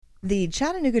The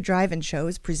Chattanooga Drive-In Show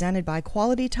is presented by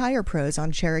Quality Tire Pros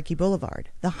on Cherokee Boulevard,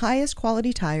 the highest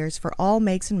quality tires for all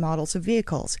makes and models of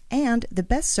vehicles, and the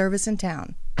best service in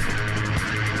town.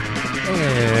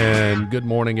 And good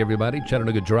morning, everybody.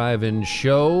 Chattanooga Drive-In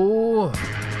Show.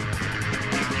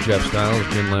 Jeff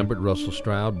Stiles, Jen Lambert, Russell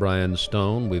Stroud, Brian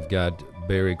Stone. We've got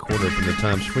Barry Corder from the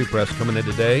Times Free Press coming in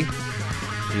today.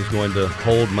 He's going to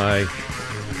hold my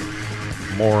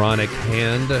moronic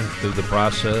hand through the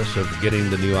process of getting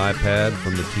the new iPad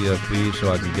from the TFB so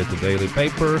I can get the daily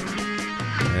paper.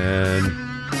 And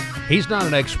he's not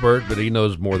an expert, but he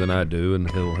knows more than I do, and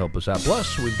he'll help us out.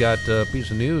 Plus, we've got a piece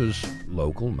of news,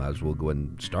 local, might as well go ahead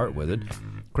and start with it.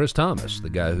 Chris Thomas, the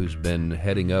guy who's been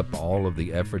heading up all of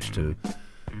the efforts to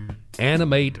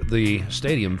animate the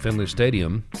stadium, Finley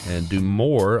Stadium, and do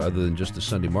more other than just the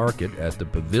Sunday market at the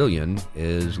Pavilion,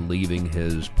 is leaving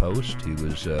his post. He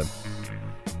was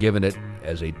given it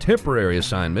as a temporary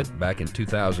assignment back in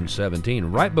 2017,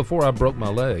 right before I broke my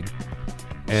leg,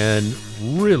 and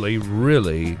really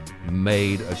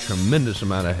made a tremendous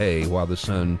amount of hay while the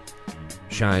sun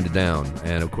shined down.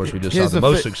 And of course, we just saw the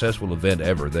most successful event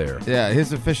ever there. Yeah,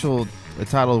 his official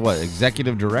title is what,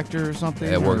 executive director or something?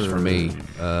 That works for me.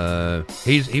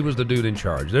 He was the dude in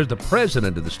charge. There's the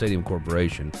president of the Stadium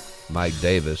Corporation, Mike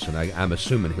Davis, and I'm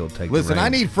assuming he'll take the reins. Listen, I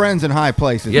need friends in high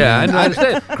places. Yeah, I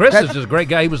understand. Chris is just a great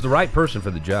guy. He was the right person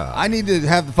for the job. I need to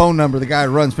have the phone number of the guy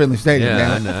who runs Finley Stadium.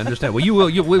 Yeah, I understand. Well,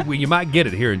 you might get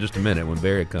it here in just a minute when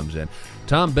Barry comes in.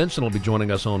 Tom Benson will be joining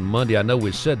us on Monday. I know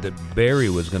we said that Barry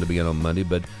was going to be in on Monday,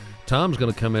 but Tom's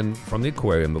going to come in from the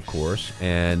aquarium, of course,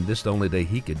 and this is the only day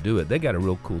he could do it. They got a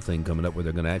real cool thing coming up where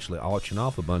they're going to actually auction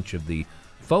off a bunch of the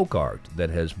folk art that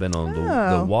has been on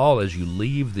the wall as you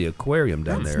leave the aquarium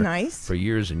down there for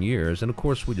years and years. And, of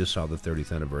course, we just saw the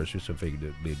 30th anniversary, so I figured it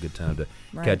would be a good time to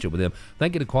catch up with them.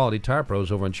 Thank you to Quality Tire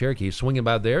Pros over in Cherokee. Swinging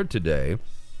by there today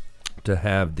to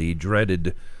have the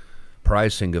dreaded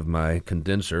pricing of my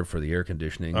condenser for the air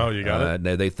conditioning. Oh, you got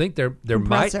it? They think there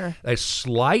might a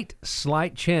slight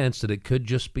chance that it could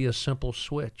just be a simple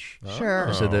switch.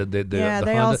 Sure. So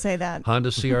they all say that. Honda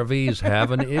CRVs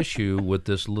have an issue with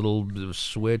this little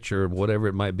switch or whatever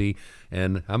it might be,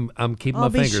 and I'm keeping my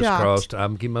fingers crossed.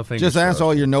 I'm keeping my fingers crossed. Just ask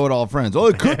all your know-it-all friends. Oh,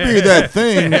 it could be that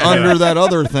thing under that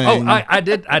other thing. Oh, I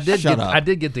did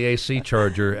get the AC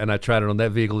charger, and I tried it on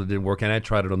that vehicle. It didn't work, and I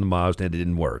tried it on the Mazda, and it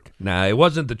didn't work. Now, it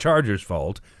wasn't the charger's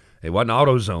fault. It wasn't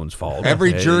AutoZone's fault.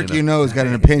 Every jerk you know has got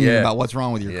an opinion about what's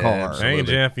wrong with your car. Absolutely. Hey,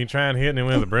 Jeff, you tried hitting it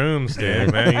with a broomstick.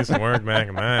 That used to work back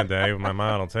in my day with my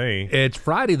Model T. It's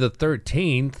Friday the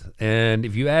 13th, and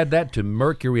if you add that to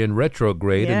Mercury in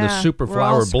retrograde and the super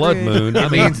flower blood moon, I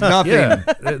mean, nothing. Yeah,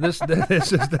 this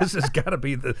has got to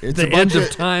be the end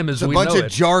of time as we know it. It's a bunch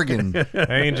of jargon.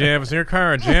 Hey, Jeff, is your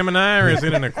car a Gemini or is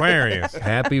it an Aquarius?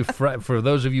 Happy for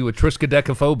those of you with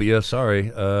triskaidekaphobia,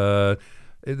 sorry.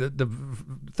 The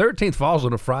 13th falls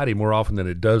on a Friday more often than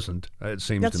it doesn't, it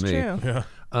seems to me. That's true. Yeah.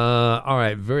 All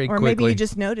right, very quickly. Or maybe you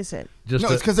just notice it. No,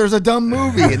 it's because there's a dumb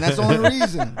movie, and that's the only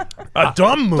reason. A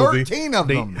dumb movie? 13 of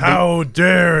them. How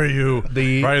dare you?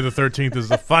 Friday the 13th is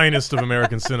the finest of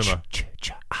American cinema.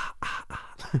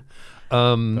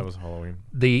 That was Halloween.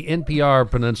 The NPR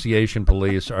pronunciation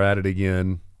police are at it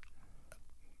again.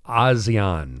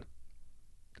 ASEAN.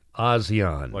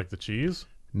 Like the cheese?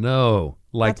 No,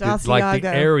 like the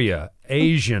area,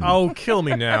 Asian. Oh, kill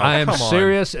me now! I am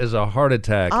serious as a heart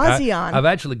attack. ASEAN. I've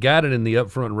actually got it in the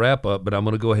upfront wrap up, but I'm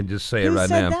going to go ahead and just say it right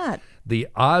now. Who said that? The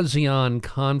ASEAN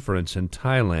conference in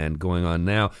Thailand going on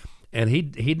now, and he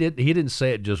didn't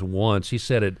say it just once. He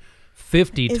said it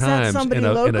 50 times in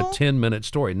a 10-minute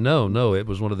story. No, it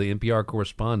was one of the NPR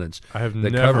correspondents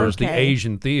that covers the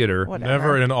Asian theater. Whatever.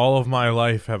 Never in all of my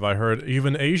life have I heard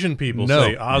even Asian people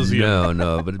say ASEAN.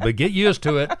 No, but get used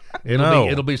to it.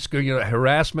 It'll be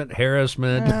harassment,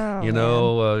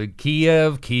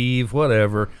 Kiev,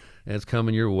 whatever. It's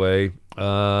coming your way.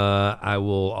 I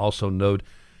will also note,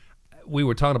 we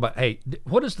were talking about, hey,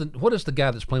 what is the guy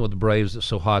that's playing with the Braves that's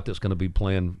so hot that's going to be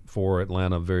playing for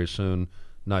Atlanta very soon?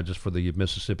 Not just for the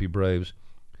Mississippi Braves.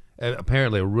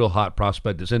 Apparently a real hot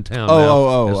prospect that's in town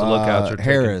now. As the lookouts are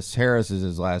Harris. Harris is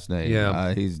his last name.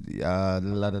 Yeah. He's you had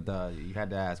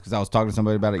to ask because I was talking to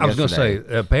somebody about it yesterday. I was going to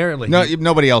say, apparently.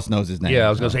 Nobody else knows his name. Yeah,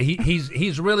 I was going to say,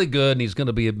 he's really good, and he's going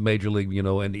to be a major league,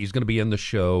 and he's going to be in the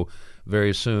show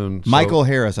very soon. Michael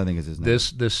Harris, I think is his name.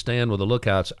 This stand with the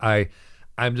lookouts, I'm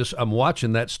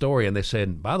watching that story, and they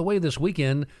said, by the way, this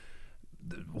weekend,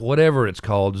 whatever it's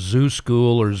called, Zoo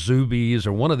School or Zoobies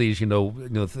or one of these,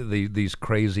 these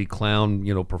crazy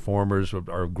clown, performers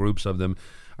or groups of them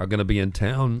are going to be in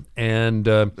town, and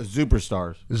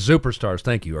Superstars,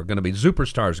 thank you, are going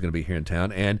to be here in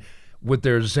town, and with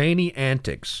their zany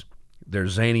antics their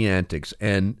zany antics.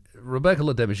 And Rebecca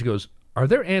looked at me. She goes, "Are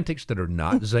there antics that are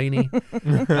not zany?"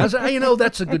 I said,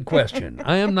 that's a good question.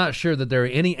 I am not sure that there are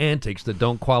any antics that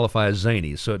don't qualify as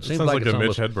zany. So it seems Sounds like it's a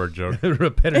Mitch almost Hedberg joke.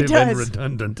 repetitive It and does.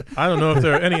 redundant. I don't know if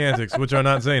there are any antics which are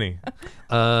not zany.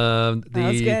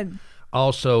 That's good.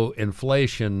 Also,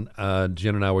 inflation.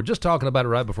 Jen and I were just talking about it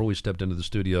right before we stepped into the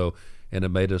studio, and it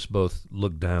made us both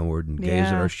look downward and gaze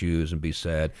at Yeah. our shoes and be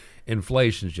sad.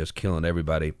 Inflation's just killing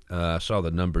everybody. I saw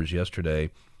the numbers yesterday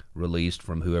released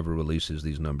from whoever releases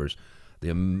these numbers.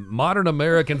 The modern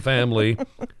American family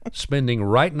spending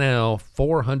right now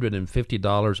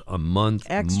 $450 a month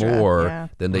Extra, more yeah.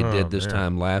 than they did this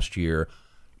time last year.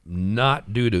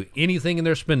 Not due to anything in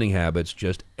their spending habits,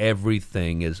 just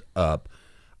everything is up.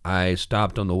 I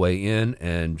stopped on the way in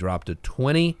and dropped a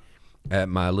 20 at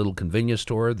my little convenience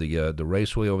store, the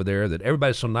Raceway over there. That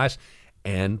everybody's so nice,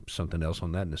 and something else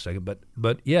on that in a second.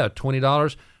 But yeah,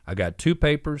 $20. I got 2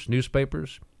 papers,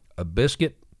 newspapers, a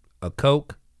biscuit, a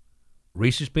Coke,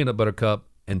 Reese's peanut butter cup,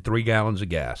 and 3 gallons of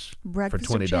gas Breakfast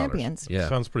for of $20. champions. Yeah,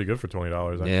 Sounds pretty good for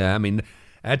 $20. yeah. I mean,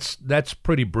 that's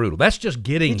pretty brutal. That's just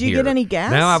getting Did you here. get any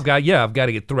gas? Now I've got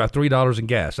to get $3 in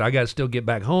gas. I got to still get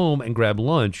back home and grab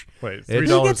lunch. Wait, It's $3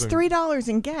 Who gets in- $3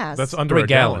 in gas? That's under 3 a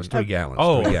gallons. gallon. 3 gallons.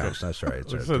 Oh, 3 okay. gallons. That's right.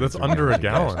 So that's under a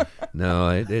gallon. No,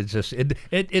 it's just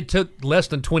it took less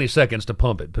than 20 seconds to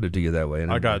pump it. Put it to you that way.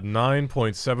 And I got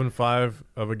 9.75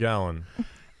 of a gallon.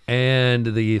 And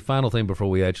the final thing before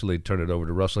we actually turn it over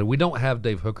to Russell, we don't have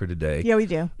Dave Hooker today. Yeah, we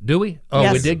do. Do we? Oh,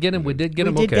 Yes. we did get him. We did get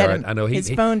him. We did Okay, get all him. right. I know His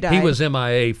phone He died. was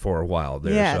MIA for a while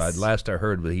there. Yes. So last I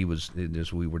heard, but he was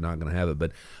just we were not going to have it.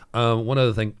 But one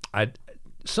other thing,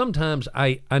 sometimes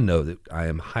I know that I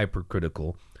am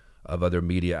hypercritical of other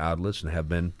media outlets and have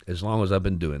been as long as I've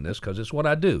been doing this because it's what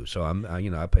I do. So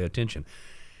I pay attention.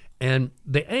 And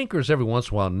the anchors every once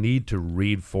in a while need to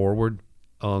read forward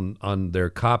on their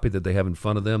copy that they have in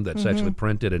front of them that's actually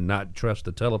printed and not trust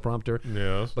the teleprompter.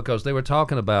 Yes. Because they were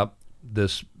talking about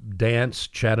this Dance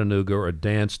Chattanooga or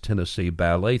Dance Tennessee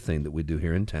ballet thing that we do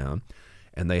here in town.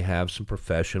 And they have some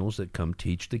professionals that come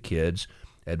teach the kids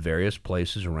at various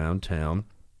places around town.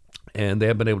 And they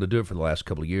have been able to do it for the last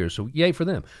couple of years. So yay for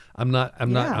them. I'm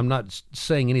not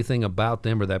saying anything about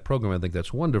them or that program. I think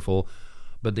that's wonderful.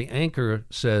 But the anchor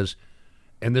says,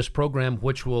 and this program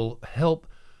which will help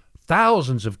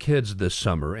thousands of kids this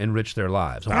summer enrich their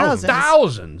lives.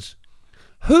 Thousands.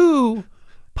 Who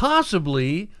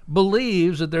possibly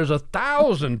believes that there's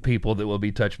 1,000 people that will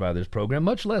be touched by this program,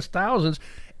 much less thousands?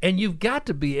 And you've got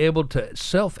to be able to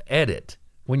self-edit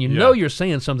when you know you're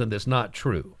saying something that's not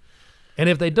true. And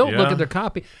if they don't look at their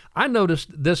copy, I noticed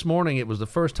this morning it was the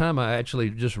first time I actually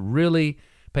just really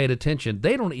paid attention.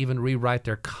 They don't even rewrite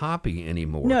their copy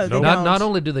anymore. No, they not, don't. Not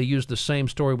only do they use the same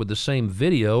story with the same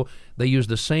video, they use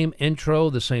the same intro,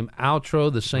 the same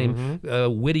outro, the same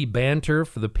witty banter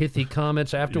for the pithy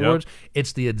comments afterwards.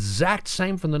 It's the exact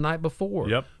same from the night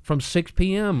before. From 6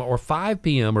 p.m. or 5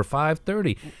 p.m. or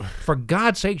 5:30. For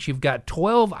God's sakes, you've got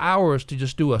 12 hours to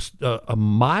just do a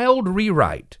mild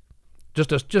rewrite.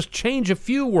 Just change a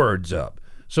few words up.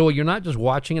 So you're not just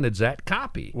watching an exact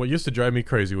copy. What used to drive me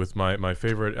crazy with my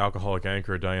favorite alcoholic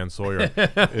anchor, Diane Sawyer,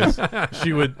 is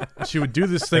she would do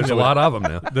this thing. There's a lot of them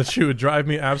now. That she would drive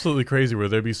me absolutely crazy. Where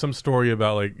there'd be some story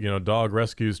about dog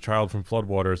rescues child from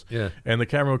floodwaters. Yeah. And the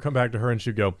camera would come back to her and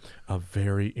she'd go, "A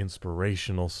very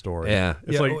inspirational story." Yeah.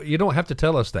 It's like you don't have to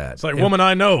tell us that. it's like, woman,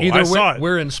 I know. Either I saw it.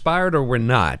 we're inspired or we're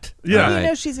not. Yeah. How do All you know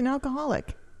right. she's an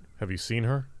alcoholic? Have you seen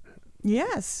her?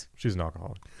 Yes. She's an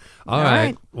alcoholic. All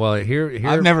right. Well, here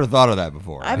I've never thought of that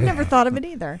before. I've never thought of it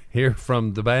either. Hear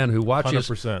from the man who watches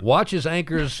 100%.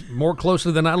 anchors more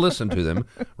closely than I listen to them.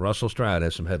 Russell Stroud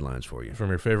has some headlines for you. From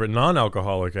your favorite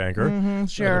non-alcoholic anchor.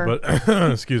 Sure.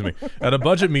 Excuse me. At a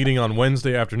budget meeting on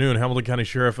Wednesday afternoon, Hamilton County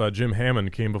Sheriff Jim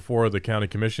Hammond came before the county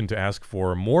commission to ask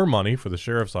for more money for the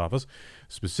sheriff's office.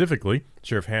 Specifically,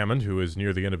 Sheriff Hammond, who is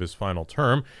near the end of his final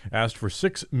term, asked for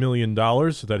 $6 million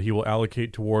that he will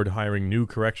allocate toward hiring new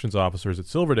corrections officers at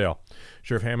Silverdale.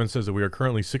 Sheriff Hammond says that we are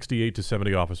currently 68 to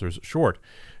 70 officers short.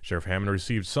 Sheriff Hammond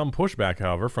received some pushback,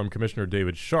 however, from Commissioner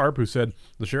David Sharp, who said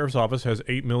the sheriff's office has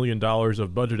 $8 million of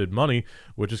budgeted money,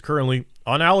 which is currently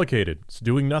unallocated. It's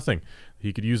doing nothing.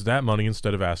 He could use that money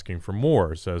instead of asking for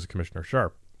more, says Commissioner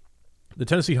Sharp. The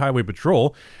Tennessee Highway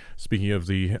Patrol, speaking of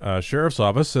the sheriff's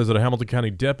office, says that a Hamilton County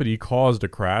deputy caused a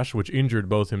crash which injured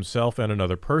both himself and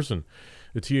another person.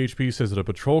 The THP says that a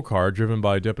patrol car driven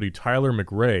by Deputy Tyler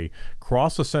McRae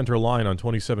crossed the center line on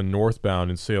 27 northbound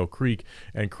in Sale Creek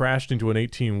and crashed into an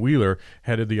 18-wheeler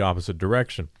headed the opposite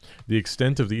direction. The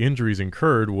extent of the injuries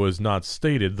incurred was not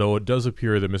stated, though it does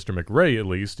appear that Mr. McRae, at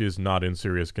least, is not in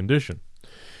serious condition.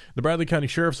 The Bradley County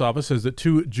Sheriff's Office says that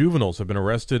 2 juveniles have been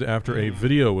arrested after a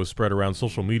video was spread around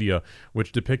social media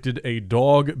which depicted a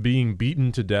dog being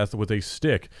beaten to death with a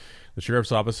stick. The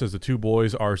Sheriff's Office says the 2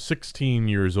 boys are 16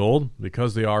 years old.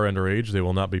 Because they are underage, they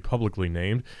will not be publicly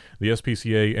named. The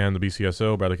SPCA and the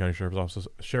BCSO, Bradley County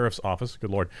Sheriff's Office, good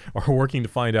Lord, are working to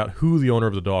find out who the owner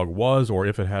of the dog was or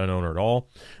if it had an owner at all.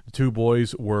 The 2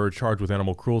 boys were charged with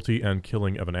animal cruelty and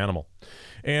killing of an animal.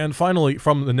 And finally,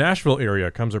 from the Nashville area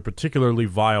comes a particularly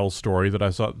vile story that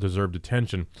I thought deserved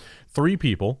attention. 3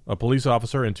 people, a police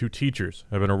officer and 2 teachers,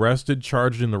 have been arrested,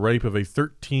 charged in the rape of a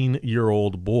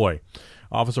 13-year-old boy.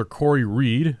 Officer Corey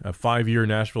Reed, a 5-year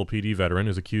Nashville PD veteran,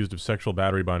 is accused of sexual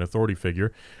battery by an authority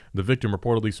figure. The victim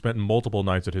reportedly spent multiple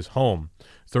nights at his home.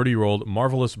 30-year-old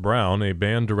Marvelous Brown, a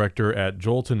band director at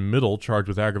Jolton Middle, charged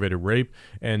with aggravated rape,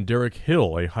 and Derek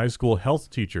Hill, a high school health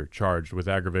teacher, charged with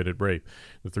aggravated rape.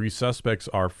 The 3 suspects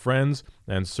are friends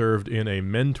and served in a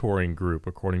mentoring group,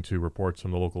 according to reports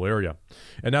from the local area.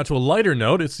 And now to a lighter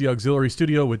note, it's the Auxiliary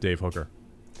Studio with Dave Hooker.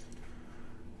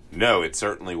 No, it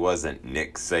certainly wasn't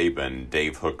Nick Saban.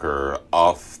 Dave Hooker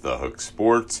off the Hook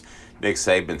Sports. Nick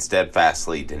Saban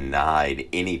steadfastly denied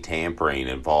any tampering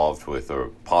involved with a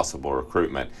possible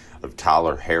recruitment of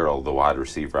Tyler Harrell, the wide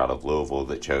receiver out of Louisville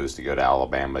that chose to go to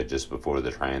Alabama just before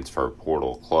the transfer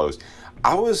portal closed.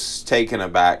 I was taken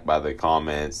aback by the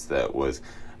comments that was,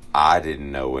 I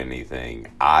didn't know anything.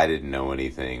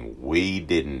 We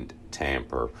didn't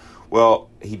tamper. Well,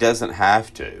 he doesn't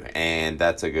have to, and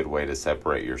that's a good way to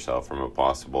separate yourself from a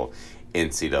possible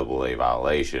NCAA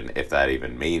violation, if that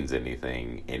even means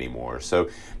anything anymore. So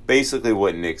basically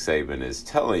what Nick Saban is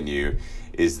telling you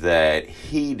is that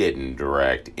he didn't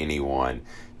direct anyone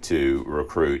to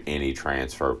recruit any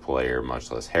transfer player,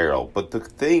 much less Harrell. But the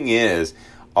thing is,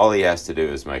 all he has to do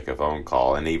is make a phone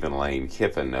call, and even Lane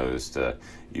Kiffin knows to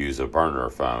use a burner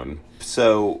phone.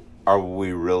 So are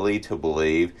we really to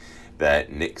believe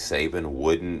that Nick Saban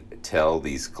wouldn't tell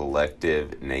these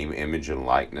collective name, image, and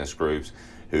likeness groups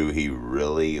who he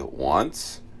really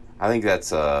wants? I think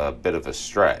that's a bit of a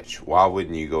stretch. Why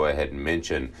wouldn't you go ahead and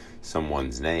mention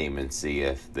someone's name and see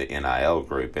if the NIL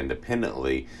group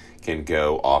independently can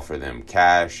go offer them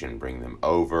cash and bring them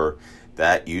over?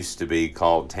 That used to be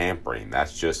called tampering.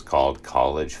 That's just called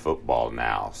college football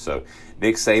now. So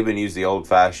Nick Saban used the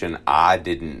old-fashioned, I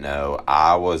didn't know,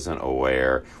 I wasn't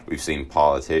aware. We've seen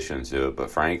politicians do it,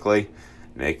 but frankly,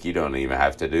 Nick, you don't even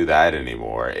have to do that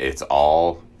anymore. It's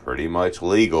all pretty much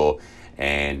legal,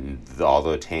 and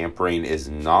although tampering is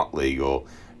not legal,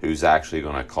 who's actually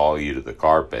going to call you to the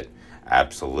carpet?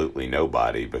 Absolutely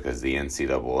nobody, because the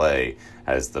NCAA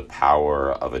has the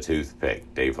power of a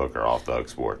toothpick. Dave Hooker, off the Hook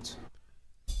Sports.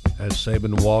 As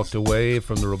Saban walked away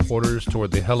from the reporters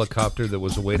toward the helicopter that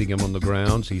was awaiting him on the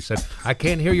grounds, he said, I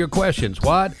can't hear your questions.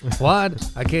 What?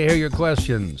 I can't hear your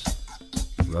questions.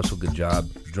 Russell, good job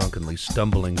drunkenly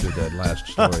stumbling through that last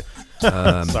story.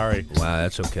 Sorry. Wow,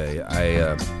 that's okay.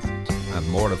 I'm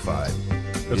mortified.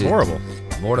 It's horrible.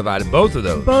 Mortified. Both of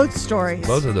those. Both stories.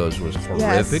 Both of those was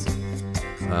horrific. Yes.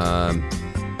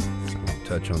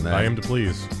 Touch on that. I am to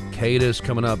please. Cadis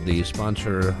coming up, the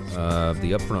sponsor of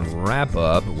the Upfront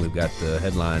Wrap-Up. We've got the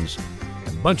headlines,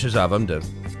 bunches of them to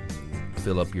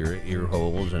fill up your ear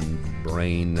holes and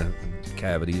brain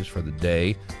cavities for the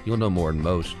day. You'll know more than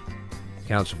most.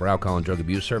 Council for Alcohol and Drug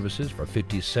Abuse Services for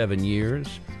 57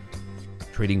 years,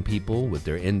 treating people with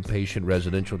their inpatient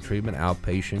residential treatment,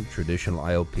 outpatient, traditional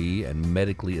IOP, and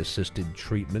medically assisted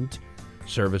treatment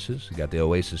services. You got the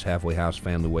Oasis Halfway House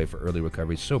Family Way for early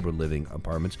recovery, sober living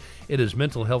apartments. It is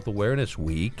Mental Health Awareness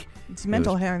Week. It's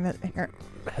mental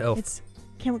health.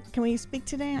 Can we speak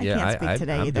today? I can't speak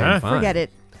today I'm either. Forget it.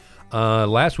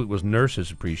 Last week was Nurses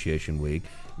Appreciation Week.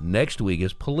 Next week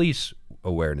is Police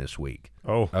Awareness Week.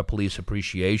 Police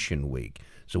Appreciation Week.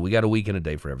 So we got a week and a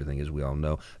day for everything, as we all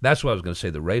know. That's what I was going to say.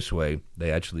 The Raceway,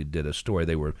 they actually did a story.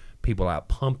 They were people out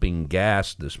pumping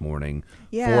gas this morning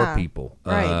for people.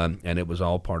 Right. And it was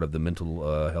all part of the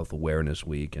Mental Health Awareness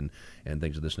Week and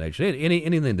things of this nature.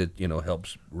 Anything that,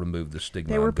 helps remove the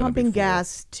stigma. They were pumping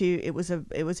gas to, it was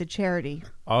a charity.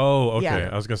 Oh, okay. Yeah.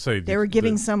 I was going to say. They were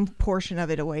giving some portion of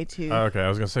it away to. Okay, I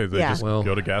was going to say, they just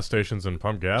go to gas stations and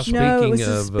pump gas? No, it was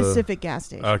a specific gas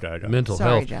station. Okay, I got it. Mental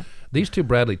Sorry, health. Jeff. These 2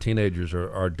 Bradley teenagers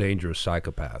are dangerous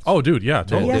psychopaths. Oh, dude, yeah,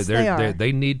 totally. Yes, they are.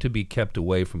 They need to be kept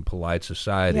away from polite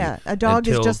society. Yeah, a dog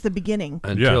is just the beginning.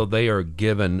 Until they are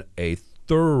given a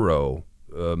thorough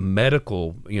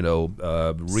medical,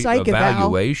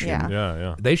 evaluation.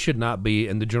 Yeah. They should not be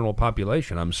in the general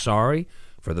population. I'm sorry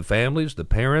for the families, the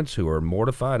parents who are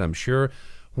mortified, I'm sure.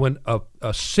 When a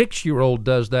 6-year-old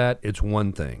does that, it's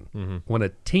one thing. Mm-hmm. When a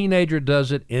teenager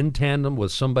does it in tandem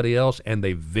with somebody else and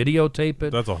they videotape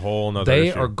it, That's a whole nother they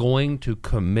issue. are going to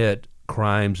commit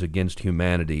crimes against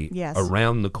humanity Yes.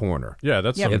 around the corner. Yeah,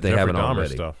 that's Yep. some If they Jeffrey haven't Dahmer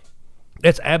already. stuff.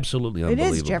 It's absolutely It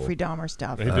unbelievable. is Jeffrey Dahmer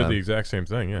stuff. He did the exact same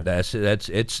thing, yeah. It's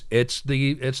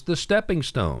the stepping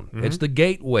stone. Mm-hmm. It's the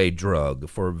gateway drug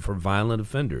for violent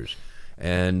offenders.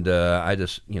 And I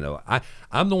just,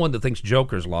 I'm the one that thinks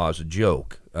Joker's Law is a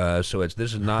joke. So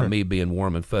this is not me being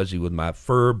warm and fuzzy with my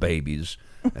fur babies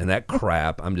and that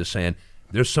crap. I'm just saying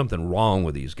there's something wrong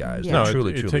with these guys. Yeah. No,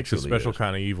 Truly, it truly, takes truly a special is.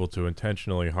 kind of evil to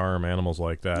intentionally harm animals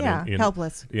like that. Yeah,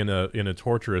 helpless. In a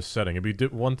torturous setting. It'd be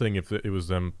one thing if it was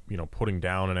them, putting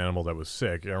down an animal that was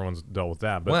sick. Everyone's dealt with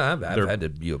that. But Well, I've they're- had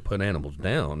to put animals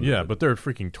down. Yeah, but they're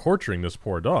freaking torturing this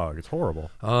poor dog. It's horrible.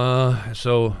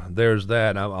 So there's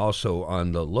that. I'm also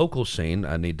on the local scene.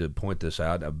 I need to point this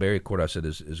out. Barry Court, I said,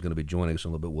 is going to be joining us in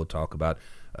a little bit. We'll talk about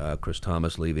Chris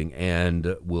Thomas leaving,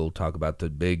 and we'll talk about the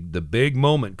big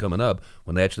moment coming up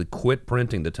when they actually quit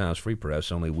printing the Times Free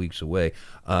Press, only weeks away.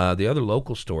 The other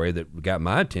local story that got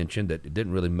my attention that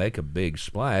didn't really make a big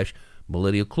splash,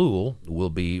 Lydia Kluel will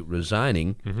be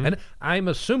resigning, and I'm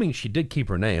assuming she did keep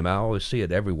her name. I always see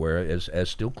it everywhere as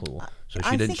still Kluel. So she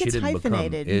I didn't. think She it's didn't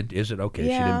hyphenated. become. Is it okay? She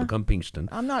Yeah. didn't become Pinkston.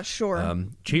 I'm not sure.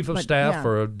 Chief of But, Staff yeah.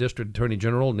 for District Attorney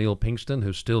General Neil Pinkston,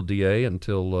 who's still DA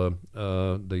until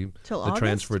the August?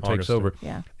 transfer takes August, over.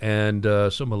 yeah. And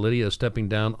so Lydia is stepping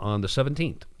down on the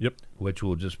 17th, Yep. which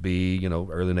will just be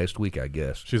early next week, I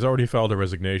guess. She's already filed a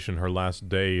resignation. Her last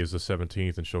day is the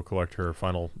 17th, and she'll collect her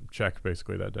final check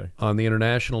basically that day. On the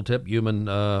international tip, Human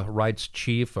Rights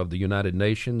Chief of the United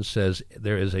Nations says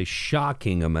there is a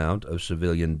shocking amount of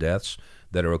civilian deaths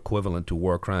that are equivalent to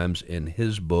war crimes in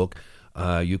his book.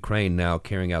 Ukraine now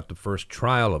carrying out the first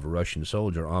trial of a Russian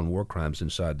soldier on war crimes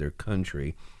inside their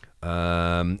country.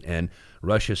 And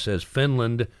Russia says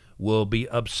Finland will be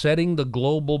upsetting the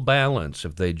global balance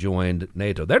if they joined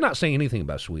NATO. They're not saying anything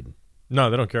about Sweden. No,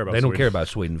 they don't care about They Sweden. don't care about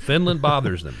Sweden. Finland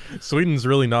bothers them. Sweden's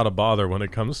really not a bother when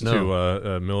it comes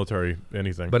to military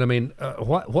anything. But I mean,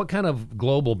 what kind of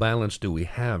global balance do we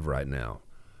have right now?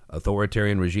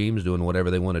 Authoritarian regimes doing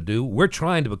whatever they want to do. We're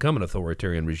trying to become an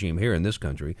authoritarian regime here in this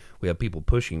country. We have people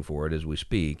pushing for it as we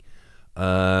speak.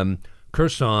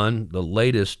 Kherson, the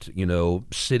latest,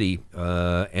 city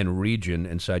and region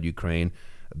inside Ukraine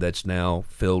that's now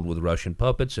filled with Russian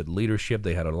puppets at leadership.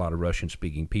 They had a lot of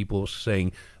Russian-speaking people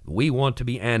saying, we want to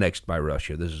be annexed by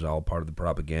Russia. This is all part of the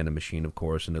propaganda machine, of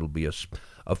course, and it'll be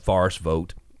a farce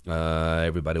vote.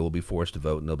 Everybody will be forced to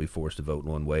vote, and they'll be forced to vote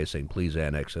in one way, saying, please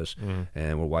annex us.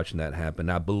 And we're watching that happen.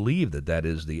 I believe that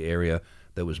is the area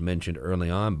that was mentioned early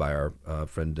on by our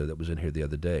friend that was in here the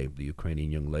other day, the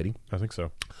Ukrainian young lady. I think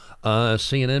so.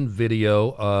 CNN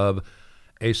video of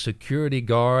a security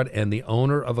guard and the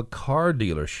owner of a car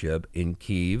dealership in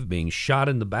Kyiv being shot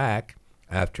in the back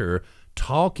after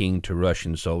talking to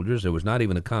Russian soldiers. There was not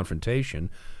even a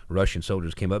confrontation. Russian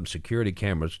soldiers came up and security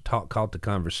cameras caught the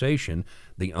conversation.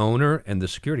 The owner and the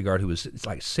security guard, who was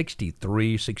like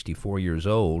 63, 64 years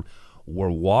old, were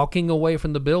walking away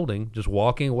from the building, just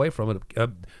walking away from it.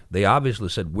 They obviously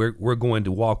said, we're going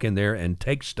to walk in there and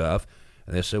take stuff.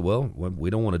 And they said, well, we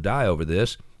don't want to die over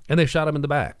this. And they shot him in the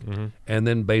back and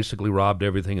then basically robbed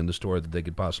everything in the store that they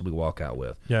could possibly walk out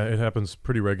with. Yeah, it happens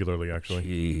pretty regularly, actually.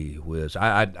 Gee whiz.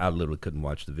 I literally couldn't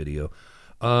watch the video.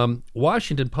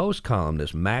 Washington Post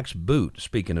columnist Max Boot,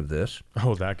 speaking of this.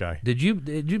 Oh, that guy. Did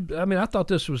you, I thought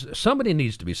this was, somebody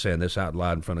needs to be saying this out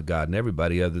loud in front of God and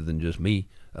everybody other than just me.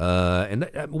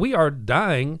 We are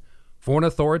dying for an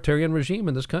authoritarian regime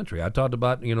in this country. I talked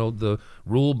about, the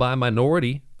rule by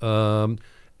minority,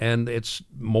 and it's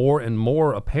more and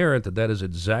more apparent that is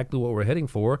exactly what we're heading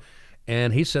for.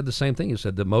 And he said the same thing. He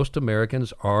said that most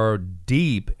Americans are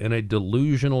deep in a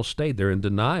delusional state. They're in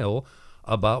denial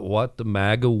about what the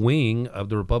MAGA wing of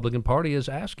the Republican Party is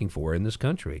asking for in this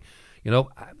country.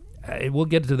 We'll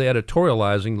get to the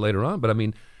editorializing later on, but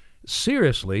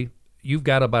seriously, you've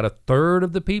got about a third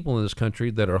of the people in this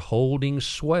country that are holding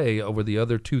sway over the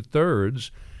other 2/3,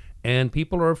 and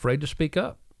people are afraid to speak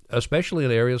up, especially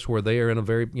in areas where they are in a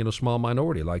very small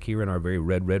minority, like here in our very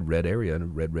red area in a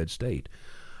red state.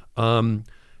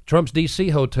 Trump's D.C.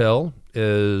 hotel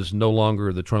is no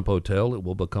longer the Trump Hotel. It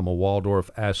will become a Waldorf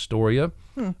Astoria.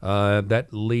 That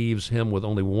leaves him with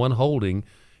only one holding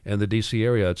in the D.C.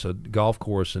 area. It's a golf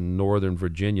course in Northern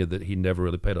Virginia that he never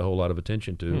really paid a whole lot of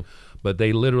attention to. But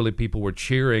people were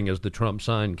cheering as the Trump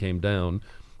sign came down.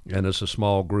 and it's a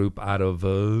small group out of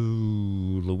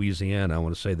Louisiana. I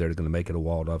want to say they're going to make it a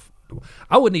Waldorf.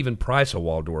 I wouldn't even price a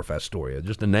Waldorf Astoria.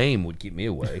 Just the name would keep me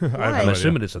away. I'm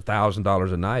assuming it's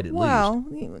 $1,000 a night at least. Well,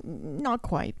 not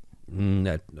quite.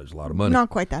 That's a lot of money. Not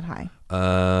quite that high.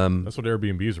 That's what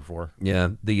Airbnbs are for. Yeah,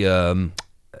 the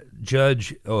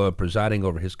judge presiding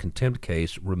over his contempt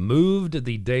case removed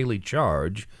the daily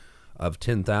charge of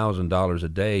 $10,000 a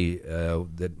day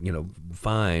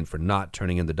fine for not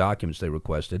turning in the documents they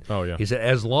requested. Oh, yeah. He said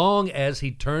as long as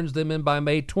he turns them in by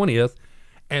May 20th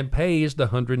and pays the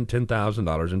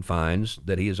 $110,000 in fines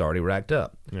that he has already racked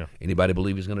up. Yeah. Anybody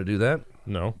believe he's going to do that?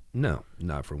 No. No,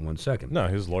 not for 1 second. No,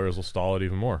 his lawyers will stall it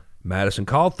even more. Madison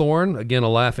Cawthorn, again a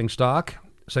laughing stock,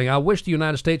 saying, I wish the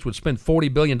United States would spend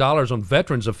 $40 billion on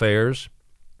veterans affairs.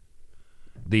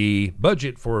 The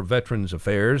budget for veterans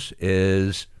affairs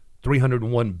is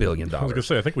 $301 billion. I was going to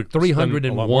say, I think we spend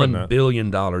a lot more than $301 that.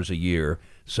 billion a year.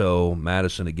 So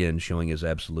Madison, again, showing his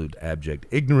absolute abject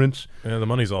ignorance. Yeah, the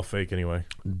money's all fake anyway.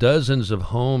 Dozens of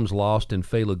homes lost in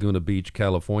Fay Laguna Beach,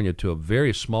 California, to a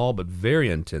very small but very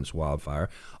intense wildfire.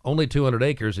 Only 200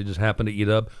 acres. It just happened to eat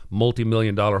up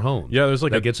multi-million-dollar homes. Yeah, there's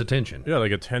like that gets attention. Yeah,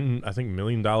 like a $10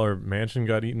 million mansion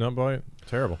got eaten up by it.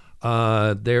 Terrible.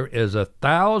 There is a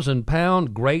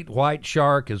 1,000-pound great white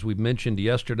shark, as we mentioned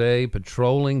yesterday,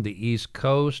 patrolling the East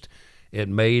Coast. It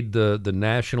made the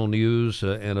national news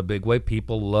in a big way.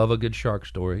 People love a good shark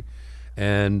story.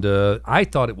 And I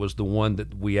thought it was the one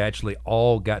that we actually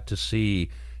all got to see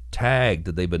tagged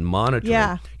that they've been monitoring.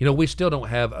 Yeah. You know, we still don't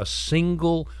have a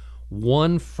single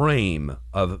one frame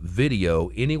of video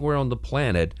anywhere on the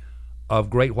planet of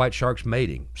great white sharks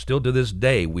mating. Still to this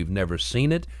day, we've never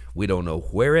seen it. We don't know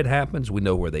where it happens. We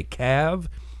know where they calve.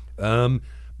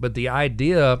 But the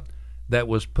idea that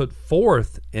was put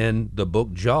forth in the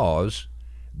book Jaws,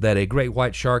 that a great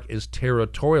white shark is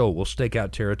territorial, will stake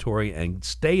out territory and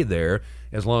stay there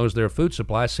as long as their food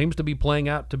supply, seems to be playing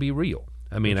out to be real.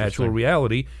 I mean, actual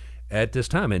reality at this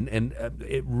time. And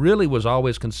it really was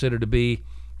always considered to be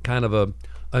kind of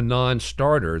a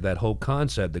non-starter, that whole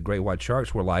concept that great white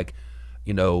sharks were like,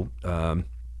 a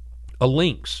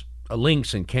lynx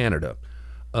in Canada.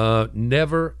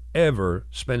 Never, ever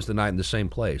spends the night in the same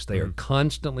place. They are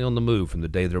constantly on the move from the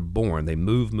day they're born. They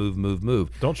move.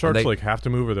 Don't sharks have to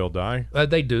move or they'll die?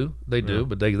 They do,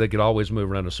 but they could always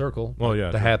move around a circle. Well,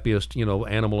 yeah. The happiest,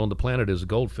 animal on the planet is a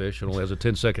goldfish. It only has a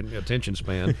 10-second attention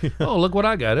span. Oh, look what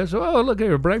I got. Look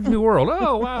here, brave new world.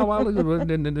 Oh, wow, look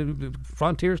at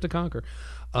frontiers to conquer.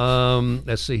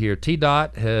 Let's see here.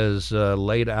 TDOT has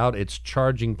laid out its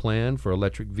charging plan for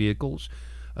electric vehicles.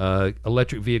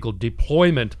 Electric vehicle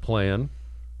deployment plan,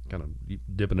 kind of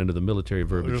dipping into the military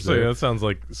verbiage there. That sounds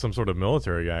like some sort of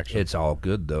military action. It's all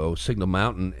good, though. Signal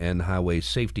Mountain and Highway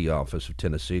Safety Office of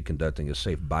Tennessee conducting a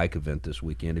safe bike event this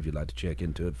weekend. If you'd like to check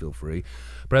into it, feel free.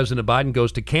 President Biden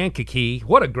goes to Kankakee.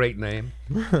 What a great name.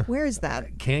 Where is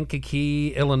that?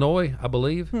 Kankakee, Illinois, I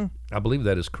believe. I believe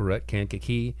that is correct,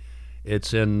 Kankakee.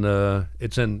 It's in the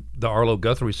Arlo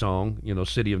Guthrie song,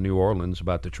 City of New Orleans,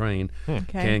 about the train.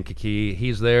 Okay. Kankakee.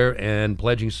 He's there and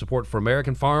pledging support for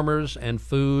American farmers and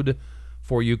food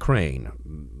for Ukraine.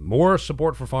 More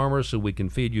support for farmers so we can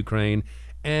feed Ukraine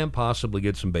and possibly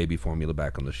get some baby formula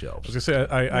back on the shelves. I was going to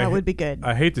say, that would be good.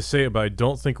 I hate to say it, but I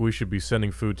don't think we should be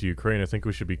sending food to Ukraine. I think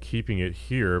we should be keeping it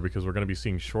here because we're going to be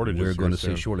seeing shortages. We're going to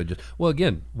see shortages. Well,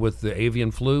 again, with the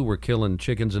avian flu, we're killing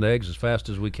chickens and eggs as fast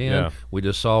as we can. Yeah. We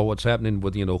just saw what's happening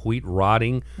with, wheat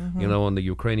rotting, on the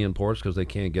Ukrainian ports because they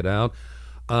can't get out.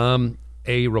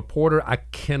 A reporter, I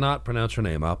cannot pronounce her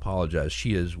name, I apologize.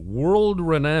 She is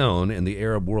world-renowned in the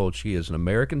Arab world. She is an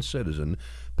American citizen,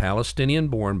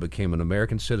 Palestinian-born, became an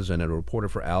American citizen, and a reporter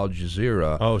for Al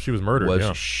Jazeera. Oh, she was murdered,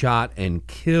 Was shot and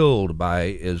killed by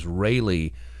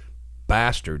Israeli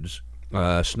bastards,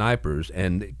 snipers,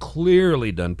 and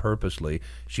clearly done purposely.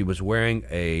 She was wearing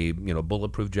a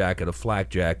bulletproof jacket, a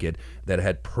flak jacket that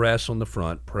had press on the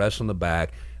front, press on the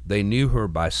back. They knew her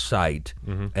by sight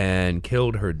and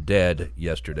killed her dead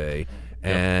yesterday.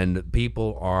 And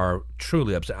people are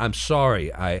truly upset. I'm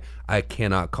sorry, I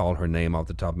cannot call her name off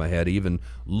the top of my head. Even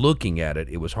looking at it,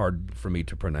 it was hard for me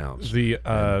to pronounce.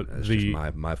 It's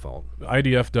just my fault.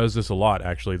 IDF does this a lot.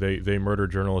 Actually, they murder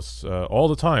journalists all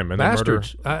the time, and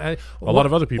bastards. They murder a lot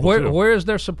of other people too. Where is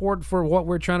their support for what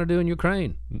we're trying to do in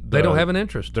Ukraine? They don't have an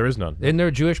interest. There is none. Isn't there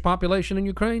a Jewish population in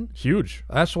Ukraine? Huge.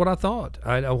 That's what I thought.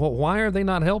 Why are they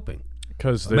not helping?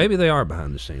 because maybe they are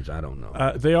behind the scenes. I don't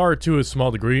know. They are to a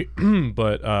small degree,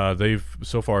 but they've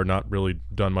so far not really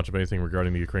done much of anything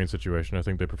regarding the Ukraine situation. I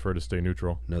think they prefer to stay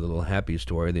neutral. Another little happy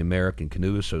story. The American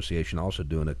Canoe Association also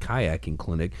doing a kayaking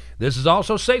clinic. This is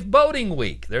also Safe Boating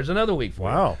Week. There's another week for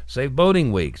Wow. it. Safe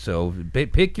Boating Week. So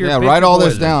pick your pick write your all this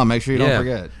poison. down. Make sure you don't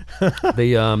forget.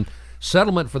 The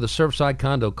settlement for the Surfside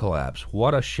condo collapse.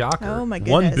 What a shocker. Oh, my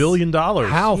goodness. $1 billion.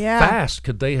 How Yeah. fast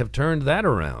could they have turned that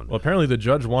around? Well, apparently the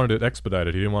judge wanted it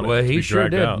expedited. He didn't want it to He be sure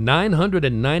dragged did. out.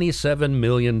 $997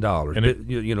 million. And it-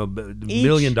 Each?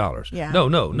 $million dollars. Yeah. No.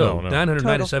 No.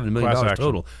 $997 million Class action.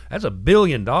 total. That's $1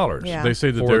 billion. Yeah. They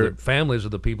say that for they're the families of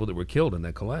the people that were killed in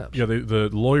that collapse. Yeah, the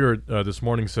lawyer this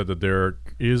morning said that there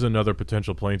is another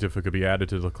potential plaintiff who could be added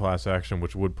to the class action,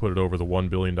 which would put it over the $1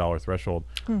 billion threshold.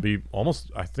 Be almost,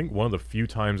 I think, one of the few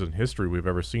times in history we've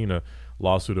ever seen a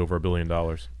lawsuit over $1 billion.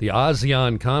 The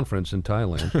ASEAN conference in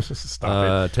Thailand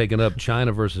Stop it. taking up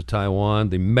China versus Taiwan,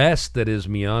 the mess that is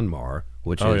Myanmar,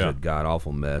 which is yeah. a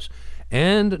god-awful mess,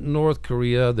 and North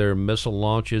Korea, their missile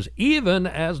launches, even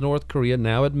as North Korea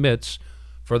now admits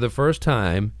for the first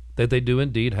time that they do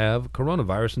indeed have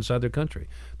coronavirus inside their country.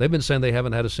 They've been saying they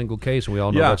haven't had a single case, and we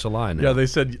all know that's a lie now. Yeah, they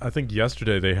said, I think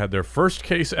yesterday they had their first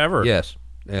case ever. Yes.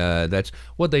 That's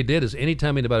what they did is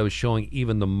anytime anybody was showing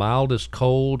even the mildest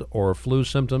cold or flu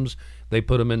symptoms, they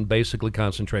put them in basically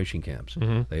concentration camps.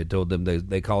 They had told them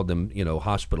they called them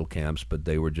hospital camps, but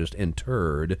they were just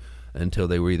interred until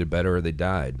they were either better or they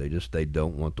died. They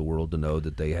don't want the world to know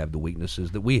that they have the weaknesses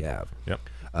that we have.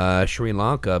 Yep. Sri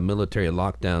Lanka, military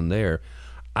lockdown there.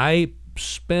 I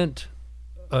spent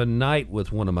a night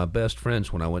with one of my best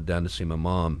friends when I went down to see my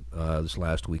mom this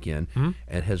last weekend,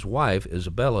 and his wife,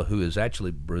 Isabella, who is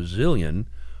actually Brazilian,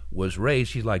 was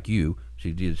raised, she's like you,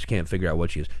 she just can't figure out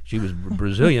what she is. She was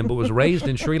Brazilian, but was raised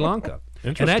in Sri Lanka.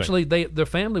 Interesting. And actually, their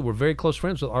family were very close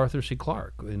friends with Arthur C.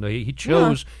 Clarke. He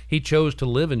chose to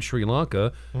live in Sri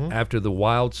Lanka after the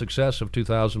wild success of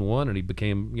 2001, and he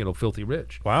became filthy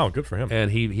rich. Wow, good for him.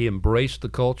 And he embraced the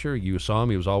culture. You saw him;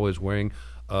 he was always wearing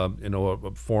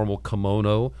a formal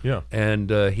kimono. Yeah. And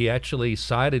he actually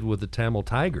sided with the Tamil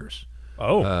Tigers.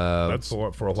 That's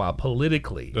for a while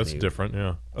politically. That's different.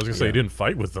 Yeah, I was gonna say he didn't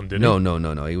fight with them, did he?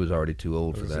 No. He was already too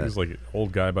old for that. He was like an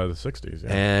old guy by the 60s. Yeah.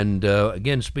 And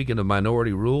again, speaking of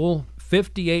minority rule,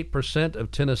 58% of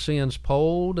Tennesseans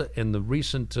polled in the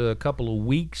recent couple of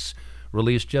weeks,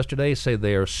 released yesterday, say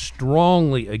they are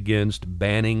strongly against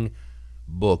banning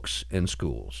books in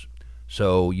schools.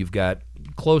 So you've got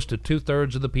close to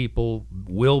 2/3 of the people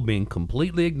will being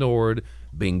completely ignored,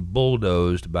 being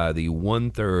bulldozed by the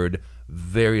 1/3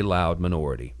 very loud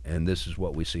minority. And this is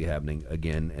what we see happening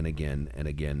again and again and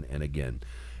again and again.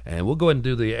 And we'll go ahead and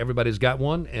do the Everybody's Got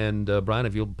One. And Brian,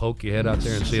 if you'll poke your head out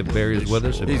there and see if Barry's with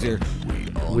us. He's here.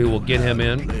 We will get him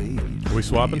in. Are we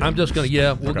swapping? I'm just gonna,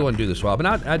 we'll go ahead and do the swap, and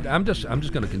I'm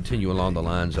just gonna continue along the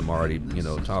lines I'm already,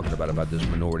 talking about this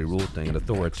minority rule thing and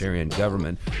authoritarian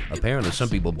government. Apparently, some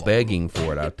people begging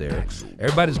for it out there.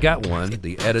 Everybody's Got One,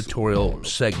 the editorial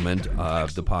segment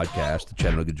of the podcast, the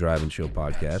Chattanooga Drive-In Show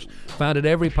podcast, found at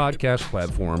every podcast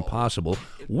platform possible,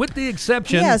 with the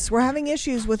exception. Yes, we're having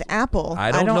issues with Apple.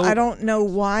 I don't know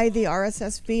why the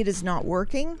RSS feed is not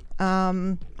working.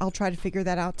 I'll try to figure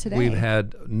that out today. We've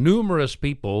had numerous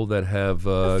people that have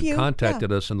few,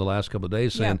 contacted us in the last couple of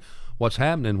days saying, what's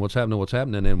happening,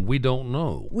 and we don't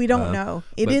know. We don't know.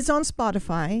 It but is on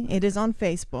Spotify. It is on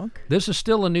Facebook. This is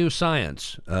still a new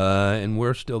science, and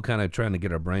we're still kind of trying to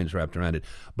get our brains wrapped around it.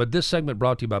 But this segment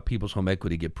brought to you by People's Home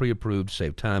Equity. Get pre-approved,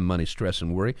 save time, money, stress,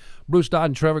 and worry. Bruce Dodd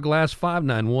and Trevor Glass,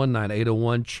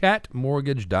 591-9801,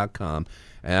 chatmortgage.com.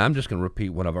 And I'm just going to repeat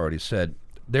what I've already said.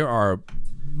 There are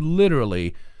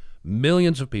literally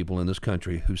millions of people in this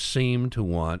country who seem to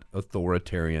want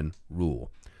authoritarian rule.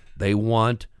 They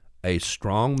want a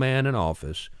strong man in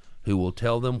office who will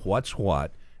tell them what's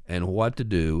what and what to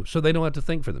do so they don't have to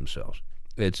think for themselves.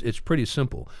 It's pretty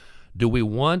simple. Do we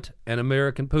want an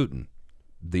American Putin?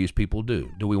 These people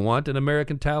do. Do we want an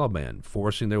American Taliban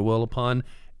forcing their will upon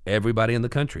everybody in the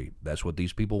country? That's what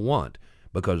these people want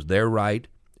because they're right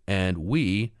and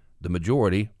we, the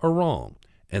majority, are wrong.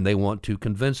 And they want to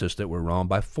convince us that we're wrong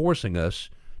by forcing us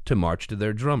to march to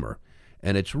their drummer.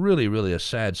 And it's really, really a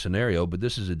sad scenario, but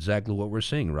this is exactly what we're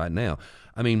seeing right now.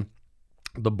 I mean,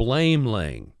 the blame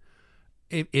laying.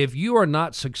 If you are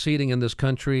not succeeding in this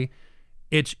country,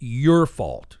 it's your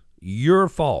fault. Your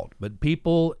fault. But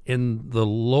people in the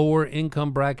lower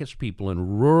income brackets, people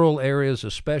in rural areas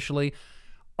especially,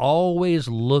 always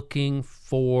looking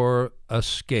for a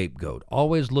scapegoat,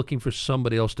 always looking for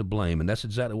somebody else to blame. And that's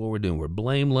exactly what we're doing. We're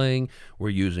blame laying. We're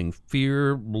using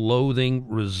fear, loathing,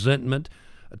 resentment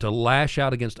to lash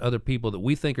out against other people that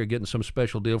we think are getting some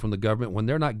special deal from the government when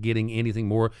they're not getting anything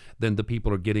more than the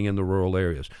people are getting in the rural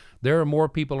areas. There are more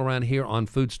people around here on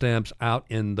food stamps out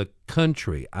in the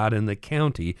country, out in the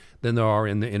county, than there are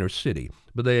in the inner city.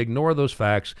 But they ignore those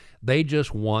facts. They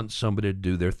just want somebody to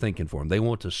do their thinking for them. They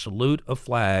want to salute a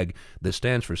flag that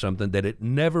stands for something that it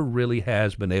never really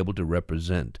has been able to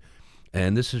represent.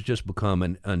 And this has just become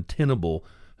an untenable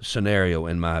scenario,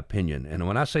 in my opinion. And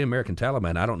when I say American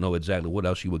Taliban, I don't know exactly what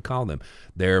else you would call them.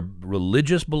 Their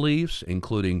religious beliefs,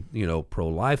 including,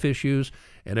 pro-life issues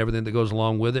and everything that goes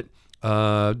along with it,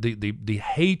 the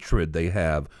hatred they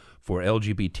have for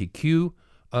LGBTQ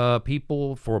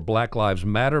people, for Black Lives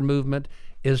Matter movement,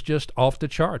 is just off the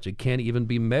charts. It can't even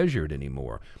be measured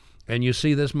anymore. And you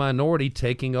see this minority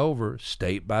taking over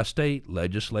state by state,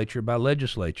 legislature by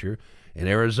legislature. In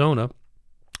Arizona,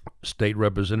 State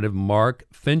Representative Mark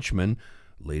Finchman,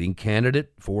 leading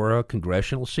candidate for a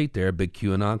congressional seat there, big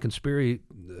QAnon conspiracy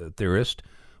theorist,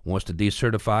 wants to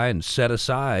decertify and set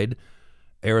aside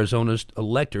Arizona's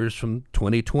electors from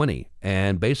 2020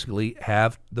 and basically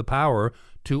have the power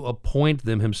to appoint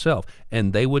them himself.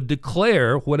 And they would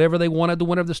declare whatever they wanted the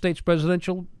winner of the state's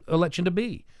presidential election to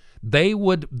be. They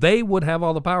would have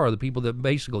all the power, the people that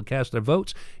basically cast their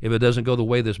votes. If it doesn't go the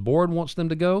way this board wants them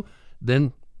to go,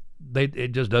 then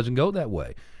it just doesn't go that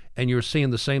way. And you're seeing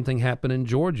the same thing happen in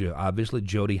Georgia. Obviously,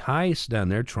 Jody Hice down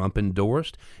there, Trump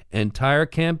endorsed, entire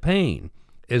campaign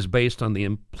is based on the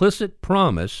implicit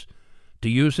promise to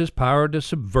use his power to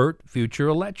subvert future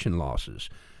election losses.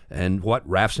 And what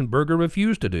Raffensperger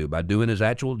refused to do by doing his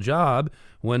actual job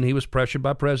when he was pressured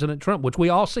by President Trump, which we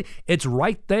all see. It's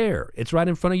right there. It's right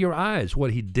in front of your eyes.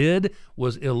 What he did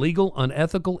was illegal,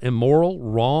 unethical, immoral,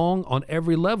 wrong on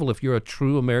every level if you're a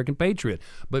true American patriot.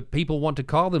 But people want to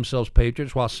call themselves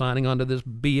patriots while signing on to this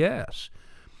BS.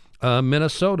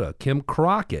 Minnesota, Kim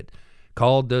Crockett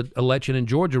called the election in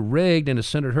Georgia rigged and has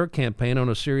centered her campaign on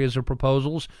a series of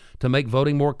proposals to make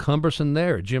voting more cumbersome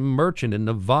there. Jim Merchant in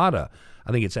Nevada,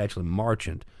 I think it's actually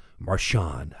Marchand,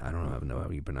 I don't know how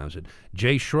you pronounce it.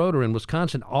 Jay Schroeder in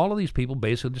Wisconsin, all of these people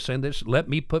basically just saying this, let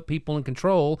me put people in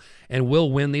control and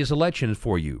we'll win these elections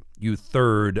for you, you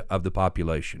third of the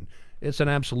population. It's an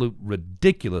absolute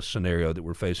ridiculous scenario that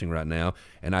we're facing right now,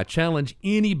 and I challenge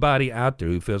anybody out there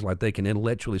who feels like they can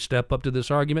intellectually step up to this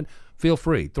argument. Feel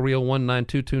free,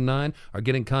 301-9229, or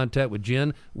get in contact with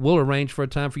Jen. We'll arrange for a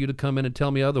time for you to come in and tell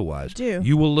me otherwise.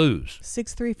 You will lose.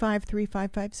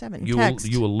 635-3557.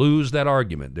 Text. You will lose that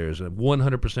argument. There's a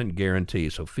 100%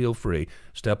 guarantee, so feel free.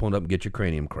 Step on up and get your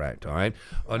cranium cracked, all right?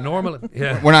 Normally,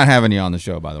 yeah. We're not having you on the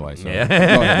show, by the way. So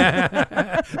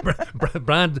yeah.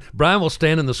 Brian will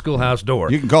stand in the schoolhouse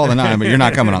door. You can call the 9, but you're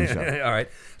not coming on the show. All right.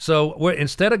 So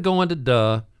instead of going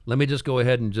to let me just go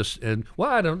ahead and do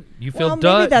you feel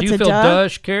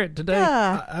Carrot today?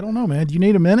 I don't know, man. Do you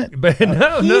need a minute?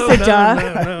 No.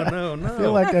 I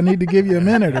feel like I need to give you a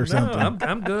minute or something.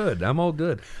 I'm good. I'm all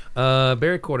good.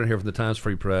 Barry Corden here from the Times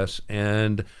Free Press,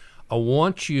 and I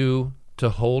want you to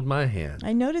hold my hand.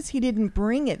 I noticed he didn't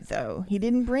bring it, though. He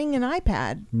didn't bring an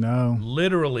iPad. No.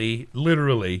 Literally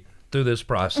through this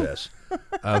process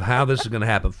of how this is going to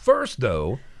happen. First,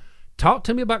 though, talk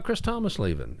to me about Chris Thomas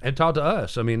leaving, and talk to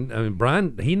us. I mean,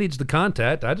 Brian, he needs the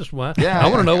contact. I want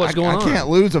to know what's going on. I can't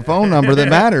lose a phone number that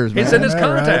matters, man. It's in his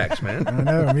contacts, right? Man.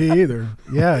 I know, me either.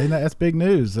 Yeah, that's big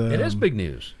news. It is big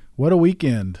news. What a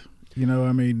weekend.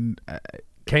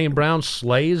 Kane Brown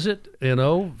slays it,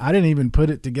 I didn't even put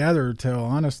it together until,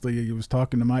 honestly, he was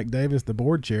talking to Mike Davis, the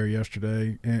board chair,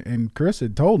 yesterday, and Chris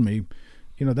had told me,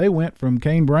 they went from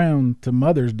Kane Brown to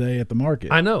Mother's Day at the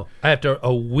market. I know. After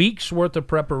a week's worth of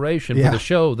preparation for the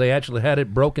show, they actually had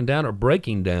it breaking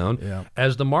down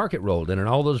as the market rolled in, and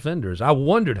all those vendors. I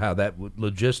wondered how that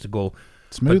logistical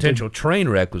potential train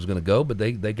wreck was going to go, but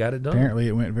they got it done. Apparently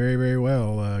it went very, very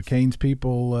well. Kane's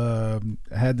people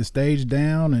had the stage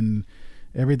down and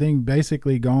everything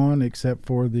basically gone except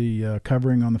for the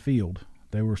covering on the field.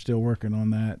 They were still working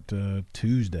on that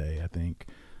Tuesday, I think.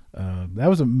 That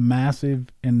was a massive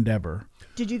endeavor.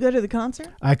 Did you go to the concert?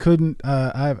 I couldn't.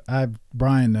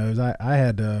 Brian knows. I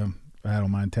had. I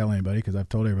don't mind telling anybody because I've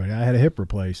told everybody I had a hip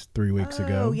replaced 3 weeks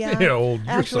ago. Oh yeah. You're old.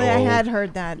 Actually, so old. I had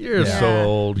heard that. You're so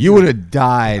old. You would have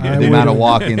died the amount of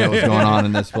walking that was going on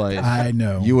in this place. I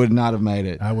know. You would not have made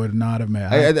it. I would not have made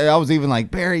it. I was even like,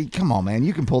 Barry, come on, man,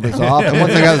 you can pull this off. And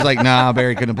once I was like, nah,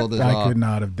 Barry couldn't pull this off. I could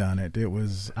not have done it.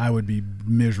 I would be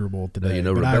miserable today.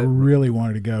 But I really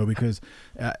wanted to go because,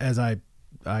 as I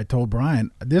told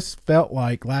Brian, this felt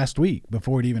like last week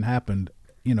before it even happened.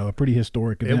 A pretty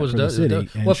historic event for the city.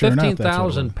 Well,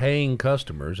 15,000 paying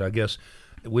customers. I guess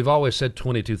we've always said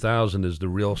 22,000 is the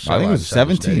real sellout. I think it was inside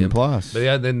the 17 stadium. plus. But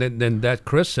yeah, then that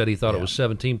Chris said he thought it was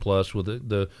 17 plus with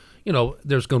the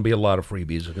there's going to be a lot of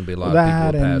freebies. There's going to be a lot of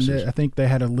That, people with and passes. I think they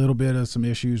had a little bit of some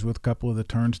issues with a couple of the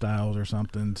turnstiles or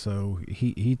something. So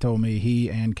he told me he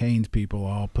and Canes people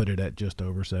all put it at just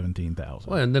over 17,000.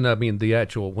 Well, and then I mean the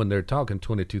actual when they're talking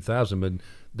 22,000, but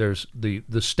there's the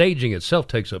staging itself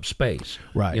takes up space.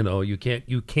 Right.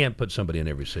 You can't put somebody in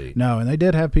every seat. No, and they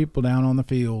did have people down on the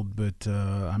field, but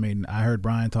I mean, I heard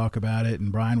Brian talk about it,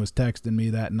 and Brian was texting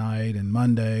me that night and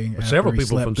Monday. But several after he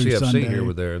people slept from through CFC Sunday. here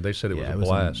were there. They said it was a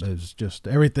blast. It was just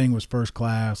everything was first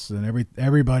class, and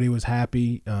everybody was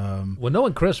happy. Well,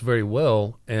 knowing Chris very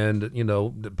well, and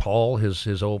Paul,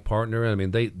 his old partner. I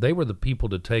mean, they were the people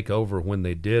to take over when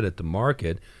they did at the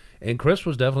market, and Chris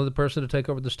was definitely the person to take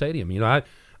over the stadium.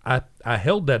 I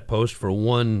held that post for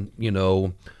one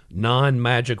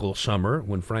non-magical summer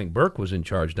when Frank Burke was in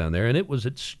charge down there, and it was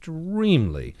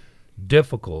extremely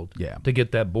difficult to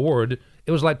get that board.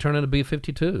 It was like turning a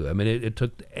B-52. I mean, it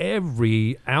took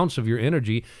every ounce of your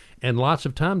energy and lots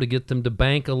of time to get them to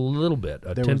bank a little bit,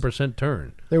 a 10%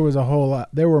 turn. There was a whole lot.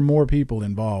 There were more people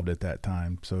involved at that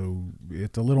time, so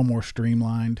it's a little more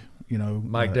streamlined.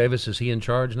 Mike Davis, is he in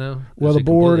charge now? Well, Is the he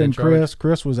board completely in and charge?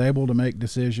 Chris was able to make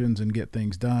decisions and get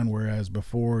things done, whereas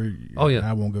before,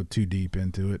 I won't go too deep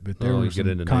into it, but there were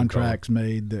some contracts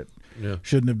made that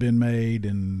shouldn't have been made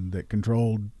and that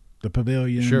controlled the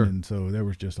pavilion, and so there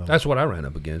was just that's what I ran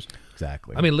up against.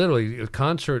 Exactly. I mean, literally,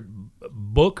 concert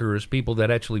bookers, people that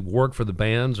actually work for the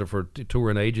bands or for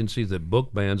touring agencies that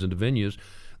book bands into venues,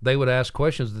 they would ask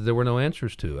questions that there were no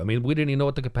answers to. I mean, we didn't even know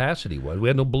what the capacity was. We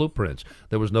had no blueprints.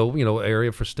 There was no,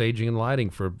 area for staging and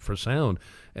lighting for sound.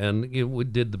 And we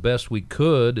did the best we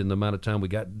could in the amount of time we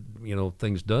got,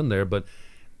 things done there. But,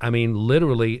 I mean,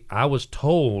 literally, I was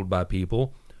told by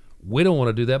people, we don't want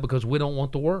to do that because we don't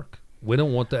want the work. We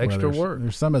don't want the extra work.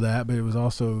 There's some of that, but it was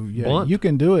also, Blunt. you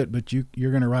can do it, but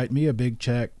you're going to write me a big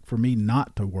check for me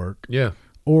not to work. Yeah.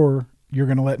 Or you're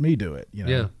going to let me do it.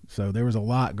 Yeah. So there was a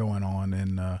lot going on,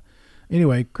 and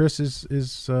anyway, Chris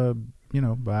is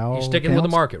by all He's sticking with the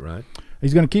market, right?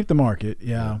 He's going to keep the market.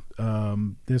 Yeah.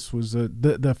 This was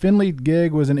the Finley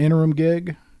gig was an interim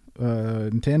gig,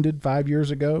 intended 5 years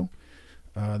ago.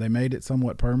 They made it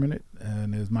somewhat permanent,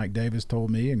 and as Mike Davis told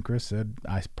me, and Chris said,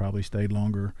 I probably stayed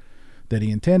longer than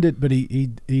he intended. But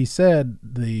he said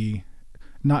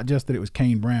not just that it was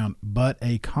Kane Brown, but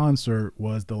a concert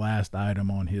was the last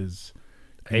item on his.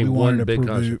 One big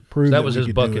concert. So that was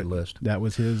his bucket list. That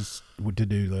was his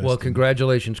to-do list. Well,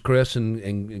 congratulations, Chris,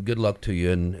 and good luck to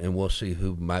you. And we'll see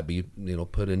who might be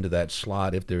put into that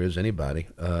slot if there is anybody.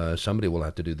 Somebody will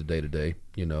have to do the day-to-day.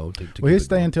 Well, he'll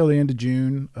stay until the end of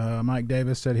June. Mike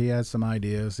Davis said he has some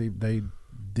ideas. They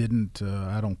didn't.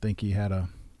 I don't think he had a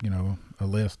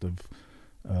list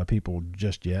of people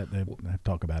just yet. They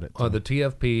talk about it. So. The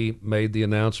TFP made the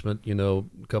announcement, a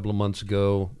couple of months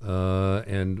ago,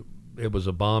 and it was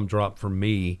a bomb drop for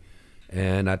me.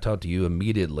 And I talked to you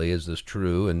immediately, is this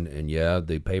true? And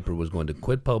the paper was going to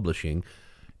quit publishing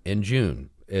in June.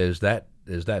 Is that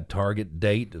target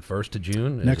date, the 1st of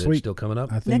June? Next is week. It still coming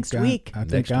up? I think next week. I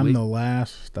think I'm the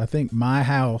last. I think my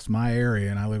house, my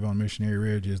area, and I live on Missionary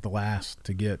Ridge, is the last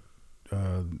to get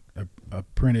a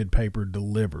printed paper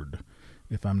delivered,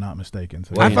 if I'm not mistaken.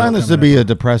 So I find this to be a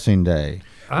depressing day.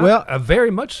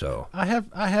 Very much so.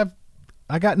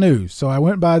 I got news. So I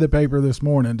went by the paper this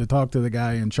morning to talk to the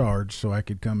guy in charge so I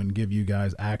could come and give you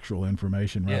guys actual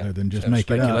information rather than just make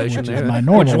it up, which is my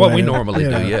normal Which is what we way. normally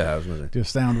do, I was gonna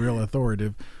just sound real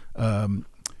authoritative.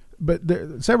 But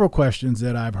there are several questions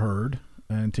that I've heard,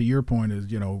 and to your point is,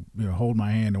 hold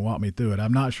my hand and walk me through it.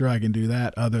 I'm not sure I can do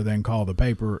that other than call the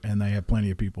paper, and they have plenty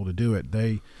of people to do it.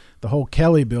 The whole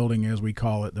Kelly building, as we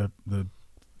call it, the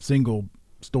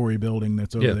single-story building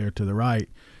that's over there to the right,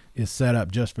 is set up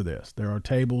just for this. There are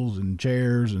tables and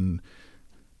chairs and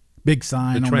big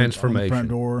sign on the front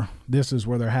door. This is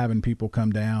where they're having people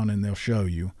come down and they'll show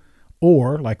you.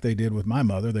 Or, like they did with my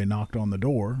mother, they knocked on the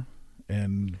door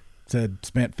and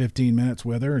spent 15 minutes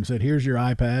with her and said, here's your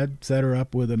iPad, set her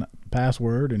up with a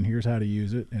password, and here's how to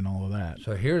use it and all of that.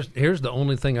 So here's the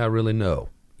only thing I really know.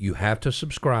 You have to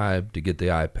subscribe to get the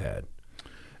iPad.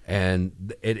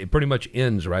 And it pretty much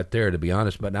ends right there, to be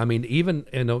honest. But, I mean, even,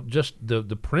 just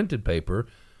the printed paper,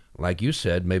 like you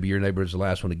said, maybe your neighbor is the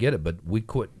last one to get it, but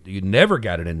you never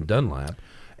got it in Dunlap.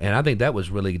 And I think that was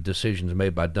really decisions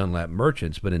made by Dunlap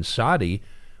merchants. But in Saudi,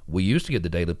 we used to get the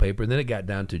daily paper, and then it got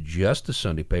down to just the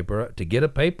Sunday paper. To get a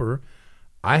paper,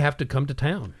 I have to come to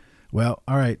town. Well,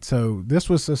 all right. So this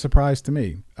was a surprise to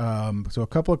me. So a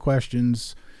couple of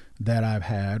questions that I've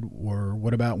had were,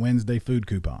 what about Wednesday food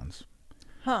coupons?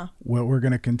 Huh. Well, we're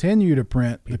going to continue to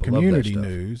print the People love that community stuff.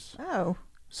 news Oh.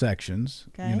 sections,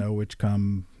 Okay. which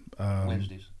come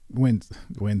Wednesdays.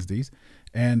 Wednesdays,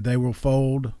 and they will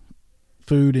fold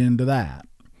food into that.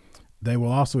 They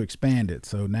will also expand it,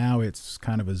 so now it's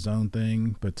kind of a zone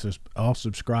thing, but just all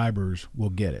subscribers will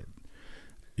get it.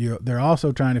 They're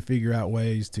also trying to figure out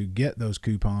ways to get those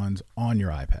coupons on your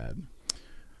iPad.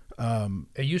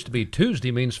 It used to be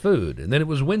Tuesday means food, and then it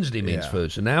was Wednesday means Yeah.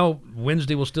 food. So now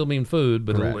Wednesday will still mean food,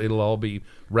 but Correct. it'll all be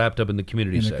wrapped up in the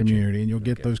community In the section. community, and you'll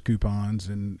get Okay. those coupons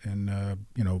and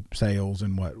sales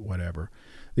and whatever.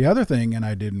 The other thing, and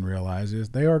I didn't realize, is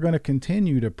they are going to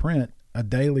continue to print a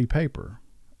daily paper,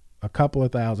 a couple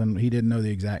of thousand. He didn't know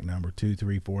the exact number, 2,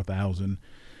 3, 4,000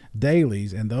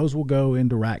 dailies, and those will go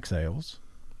into rack sales.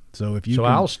 So if you So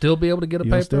can, I'll still be able to get a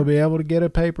you'll paper. still be able to get a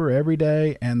paper every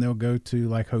day, and they'll go to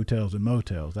like hotels and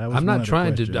motels. That was I'm one not of the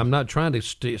trying to. questions. I'm not trying to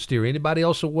steer anybody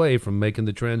else away from making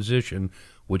the transition,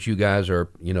 which you guys are,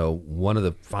 one of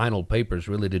the final papers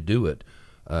really to do it.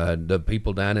 The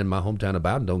people down in my hometown of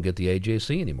Bowden don't get the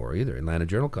AJC anymore either. Atlanta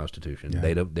Journal-Constitution. Yeah.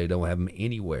 They don't have them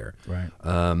anywhere. Right.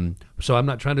 So I'm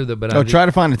not trying to do that. But Try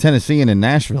to find a Tennessean in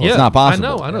Nashville. Yeah, It's not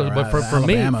possible. I know. Yeah, But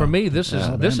right. for me, this is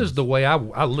Alabama's. the way I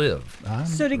live.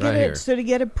 So to get Right here. to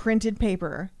get a printed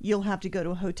paper, you'll have to go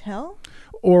to a hotel.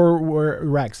 Or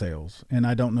rack sales, and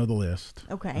I don't know the list.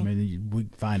 Okay. I mean, we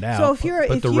find out. So if you're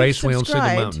But if the you've Raceway on Signal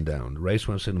subscribed- Mountain down. The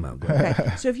Raceway on Signal Mountain down.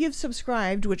 Okay. So if you've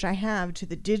subscribed, which I have, to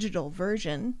the digital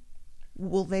version,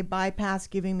 will they bypass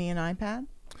giving me an iPad?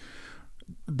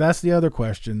 That's the other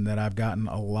question that I've gotten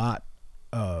a lot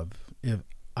of.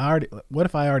 What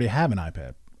if I already have an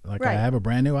iPad? Like I Right. have a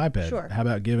brand new iPad. Sure. How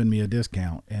about giving me a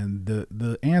discount? And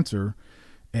the answer,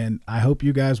 and I hope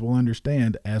you guys will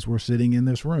understand as we're sitting in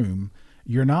this room,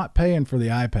 you're not paying for the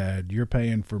iPad. You're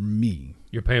paying for me.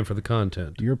 You're paying for the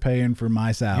content. You're paying for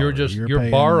my salary. You're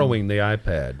paying- borrowing the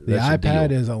iPad. The That's iPad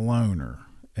deal. is a loaner,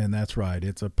 and that's right.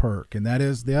 It's a perk, and that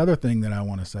is the other thing that I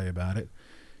want to say about it.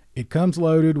 It comes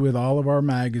loaded with all of our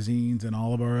magazines and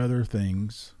all of our other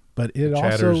things, but it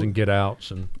Chatters also and get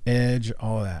outs and Edge,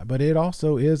 all that. But it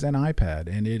also is an iPad,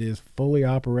 and it is fully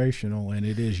operational, and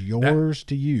it is yours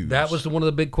to use. that was one of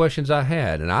the big questions I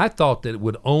had, and I thought that it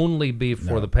would only be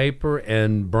for the paper.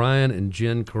 And Brian and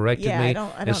Jen corrected Yeah, me I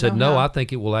don't and said, know "No, how." I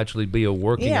think it will actually be a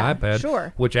working Yeah, iPad,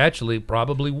 sure. which actually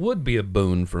probably would be a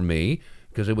boon for me."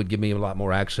 Because it would give me a lot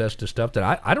more access to stuff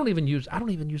that I don't even use. I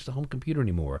don't even use the home computer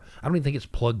anymore. I don't even think it's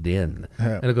plugged in.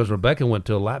 And it goes, Rebecca went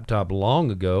to a laptop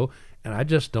long ago, and I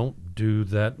just don't do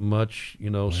that much,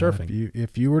 surfing.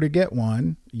 If you were to get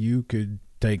one, you could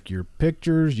take your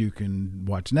pictures, you can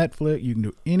watch Netflix, you can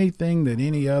do anything that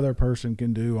any other person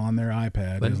can do on their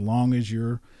iPad as long as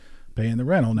you're paying the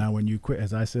rental. Now, when you quit,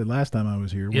 as I said last time I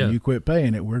was here, Yeah. when you quit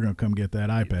paying it, we're going to come get that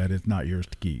iPad. It's not yours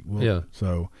to keep. Yeah.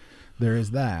 So there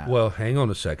is that. Well, hang on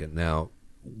a second. Now,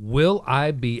 will I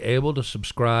be able to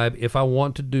subscribe if I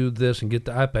want to do this and get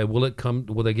the iPad?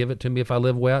 Will they give it to me if I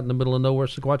live way out in the middle of nowhere,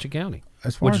 Sequatchie County,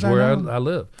 As far which as is I where know. I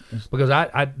live? Because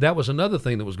I that was another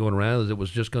thing that was going around, is it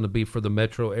was just going to be for the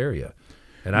metro area,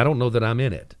 and I don't know that I'm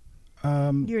in it.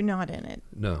 You're not in it,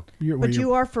 No. but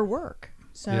you are for work.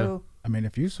 So I mean,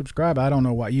 if you subscribe, I don't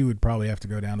know why you would probably have to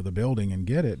go down to the building and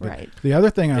get it. But Right. the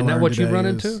other thing I Isn't learned that what you today run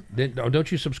is- into?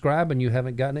 Don't you subscribe and you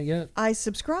haven't gotten it yet? I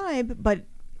subscribe, but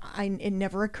it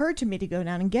never occurred to me to go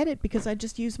down and get it because I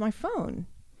just use my phone.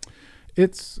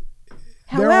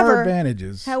 There are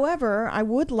advantages. However, I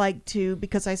would like to,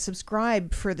 because I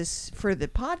subscribe for the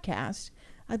podcast,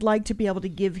 I'd like to be able to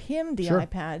give him the Sure.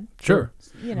 iPad. Sure.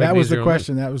 You know. That was easier the on me.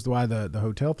 question. That was why the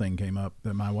hotel thing came up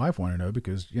that my wife wanted to know,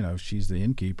 because, she's the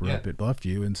innkeeper Yeah. up at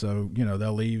Bluffview. And so,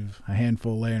 they'll leave a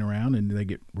handful laying around and they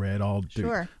get read all through.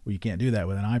 Sure. Well, you can't do that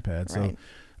with an iPad. Right.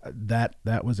 So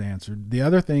that was answered. The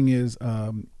other thing is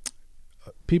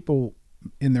people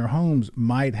in their homes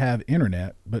might have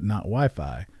internet, but not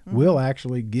Wi-Fi. We'll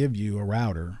actually give you a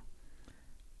router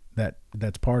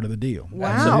that's part of the deal.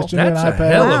 Wow. It's just an That's a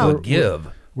iPad. hell Wow. of a give.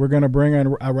 We're going to bring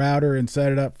a router and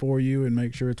set it up for you and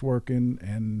make sure it's working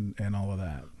and all of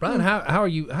that. Brian, how are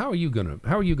you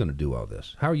gonna do all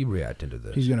this? How are you reacting to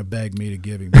this? He's going to beg me to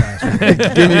give him password.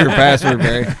 Give me your password,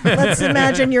 Barry. Let's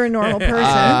imagine you're a normal person.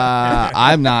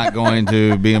 I'm not going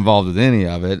to be involved with any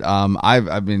of it.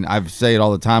 I say it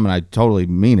all the time, and I totally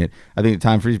mean it. I think the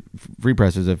Time Free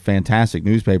Press is a fantastic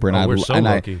newspaper, and Oh, we're so I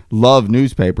lucky. love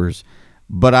newspapers.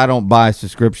 but I don't buy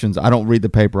subscriptions. I don't read the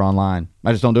paper online.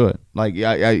 I just don't do it. Like,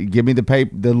 give me the paper,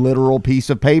 the literal piece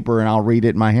of paper, and I'll read it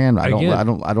in my hand. I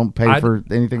don't pay for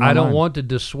anything. I don't online. want to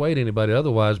dissuade anybody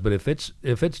otherwise, but if it's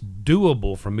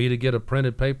doable for me to get a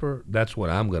printed paper, that's what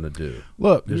I'm going to do.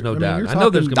 Look, there's no I mean, doubt. you're I know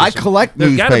there's talking- going to be I collect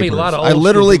there's got to be a newspapers. lot of I old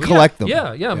literally school- collect them.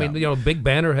 Yeah. I mean, big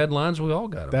banner headlines. We all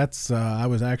got them. That's I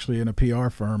was actually in a PR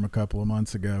firm a couple of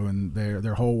months ago, and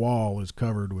their whole wall is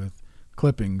covered with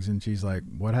clippings, and she's like,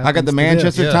 "What happened?" I got the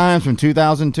Manchester Yeah. Times from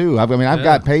 2002. I've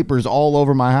got papers all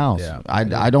over my house. Yeah.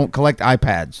 I don't collect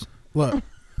iPads. Look,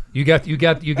 You got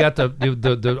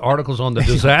the articles on the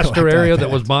disaster area that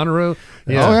was Bonnaroo.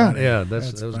 Yeah, Oh, yeah. yeah.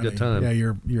 That was a good time. Yeah,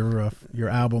 your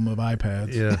album of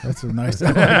iPads. Yeah. That's a nice.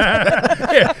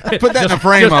 Put that in a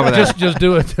frame over there. Just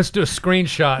do it. Just do a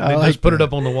screenshot and I then like just put it that.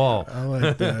 up on the wall. I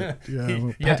like that. Yeah.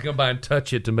 You have to come by and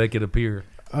touch it to make it appear.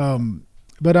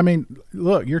 But I mean,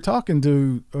 look, you're talking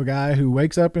to a guy who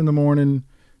wakes up in the morning,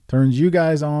 turns you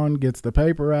guys on, gets the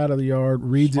paper out of the yard,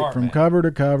 reads Smart it from man. cover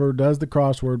to cover, does the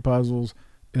crossword puzzles,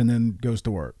 and then goes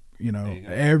to work.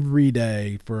 Every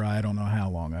day for I don't know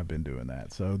how long I've been doing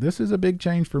that. So this is a big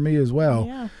change for me as well.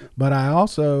 Yeah. But I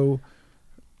also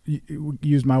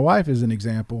use my wife as an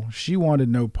example. She wanted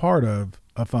no part of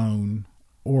a phone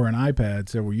or an iPad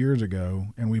several years ago,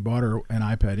 and we bought her an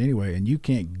iPad anyway, and you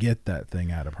can't get that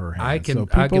thing out of her hands. I can so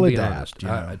people be adapt, honest. you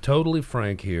know. Totally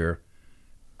frank here.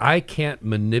 I can't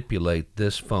manipulate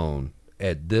this phone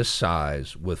at this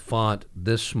size with font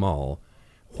this small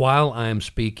while I'm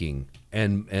speaking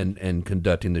and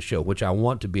conducting the show, which I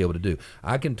want to be able to do.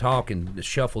 I can talk and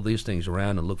shuffle these things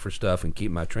around and look for stuff and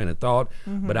keep my train of thought,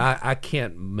 but I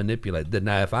can't manipulate that.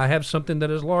 Now, if I have something that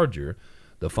is larger,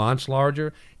 the font's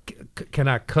larger, can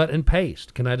I cut and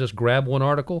paste? Can I just grab one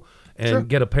article and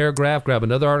get a paragraph, grab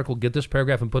another article, get this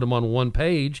paragraph and put them on one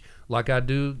page like I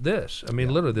do this? I mean,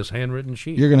 literally this handwritten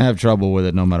sheet. You're gonna have trouble with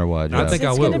it no matter what. I Jeff. think I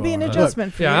It's will. going to be an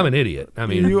adjustment for you. Yeah, I'm an idiot. I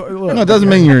mean, Look, No, it doesn't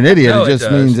mean you're an idiot. No, it it just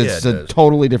does. means Yeah, it's it a does.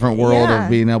 totally different world Yeah. of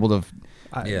being able to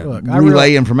yeah. look,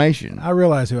 relay information. I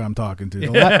realize who I'm talking to. The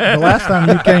last time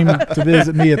you came to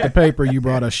visit me at the paper, you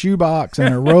brought a shoebox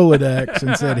and a Rolodex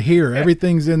and said, "Here,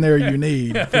 everything's in there you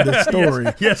need for this story."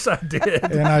 Yes, I did.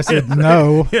 And I said,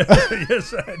 "No,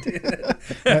 Yes, I did.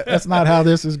 that's not how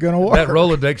this is going to work." That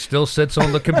Rolodex still sits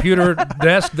on the computer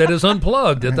desk that is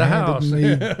 $1 at the house.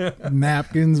 Handed me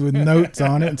napkins with notes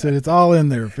on it and said, "It's all in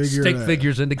there. Figure Stick it out."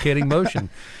 figures indicating motion.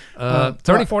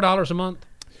 $34 a month.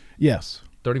 Yes.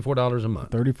 $34 a month.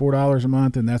 $34 a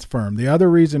month, and that's firm. The other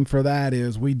reason for that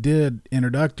is we did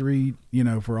introductory,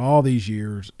 for all these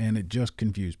years, and it just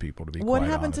confused people, to be What quite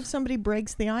happens if honest. somebody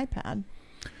breaks the iPad?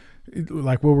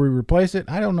 Like, will we replace it?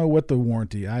 I don't know what the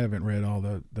warranty. I haven't read all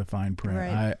the fine print.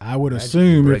 Right. I would Imagine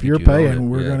assume you if break you're it, you own paying, it,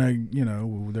 we're yeah.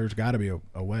 gonna, there's got to be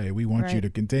a way. We want you Right. to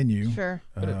continue. Sure.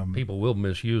 But people will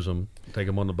misuse them, take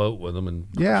them on the boat with them, and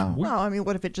Yeah. Well, I mean,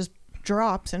 what if it just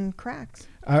drops and cracks?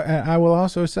 I will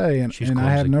also say, and She's I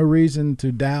have clumsy. no reason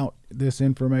to doubt this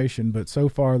information, but so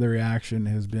far the reaction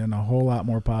has been a whole lot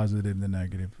more positive than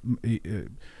negative.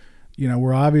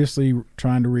 We're obviously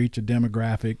trying to reach a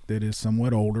demographic that is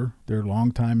somewhat older. They're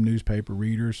longtime newspaper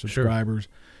readers, subscribers,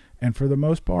 and for the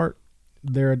most part,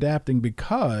 they're adapting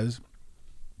because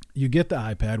you get the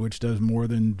iPad, which does more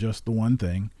than just the one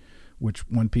thing, which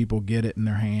when people get it in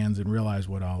their hands and realize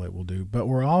what all it will do. But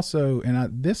we're also,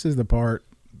 this is the part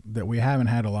that we haven't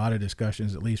had a lot of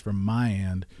discussions, at least from my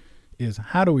end, is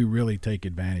how do we really take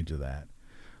advantage of that?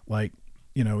 Like,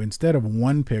 instead of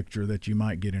one picture that you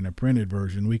might get in a printed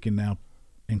version, we can now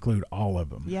include all of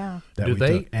them. Yeah. That Do we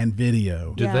they- took, and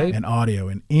video, do Yeah. they and audio,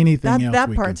 and anything else That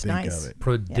we part's can think nice. of it.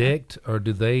 predict, or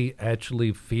do they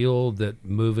actually feel that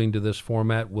moving to this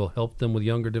format will help them with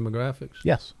younger demographics?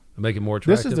 Yes. Make it more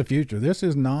attractive? This is the future. This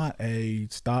is not a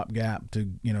stopgap to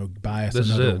buy us This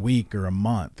is another it. week or a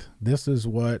month. This is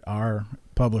what our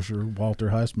publisher Walter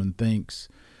Hussman thinks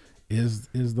is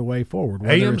the way forward.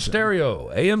 Whether AM it's- stereo.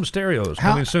 AM stereo is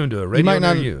How- coming soon to a You radio might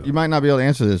not. near you. You might not be able to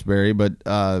answer this, Barry, but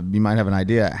you might have an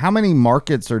idea. How many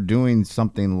markets are doing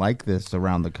something like this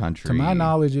around the country? To my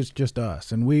knowledge, it's just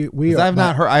us, and we 'Cause are. I've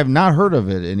not heard. I have not heard of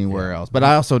it anywhere else. But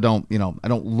I also don't. I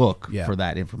don't look Yeah. for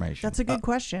that information. That's a good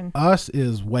question. Us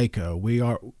is Waco. We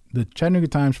are the Chattanooga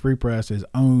Times Free Press is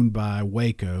owned by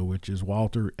Waco, which is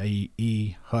Walter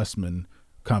E. Hussman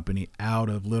Company out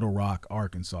of Little Rock,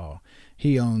 Arkansas.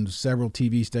 He owns several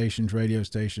TV stations, radio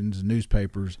stations,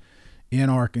 newspapers in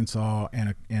Arkansas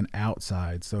and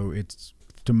outside. So it's,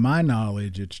 to my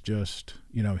knowledge, it's just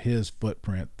his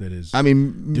footprint that is. I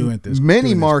mean, doing this- many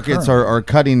doing this markets currently. are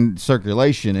cutting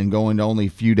circulation and going to only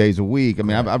a few days a week. I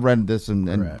mean, I've read this in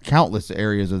Correct. countless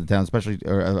areas of the town, especially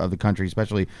or of the country,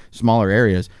 especially smaller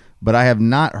areas. but I have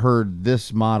not heard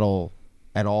this model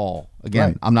at all. Again,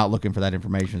 Right. I'm not looking for that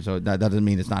information, so that doesn't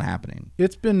mean it's not happening.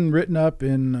 It's been written up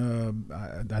in,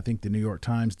 I think the New York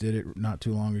Times did it not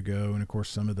too long ago, and of course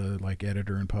some of the like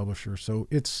editor and publisher. So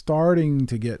it's starting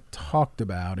to get talked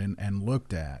about and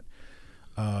looked at.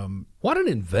 What an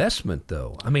investment,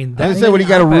 though. I mean, I say when you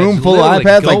got a room full of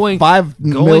iPads, like 5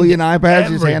 million iPads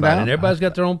just hand out. And everybody's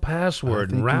got their own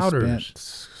password and I think we routers. spent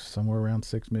somewhere around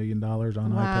 $6 million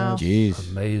on Wow. iPads.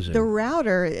 Jeez. Amazing. The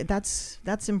router, that's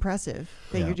impressive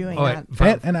that Yeah. you're doing All that.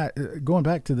 right, And I, going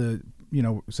back to the,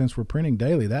 since we're printing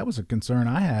daily, that was a concern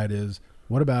I had is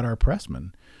what about our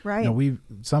pressmen? Right.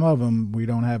 Some of them, we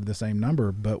don't have the same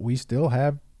number, but we still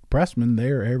have pressmen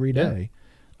there every day.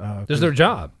 This is their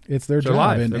job. It's their Their job,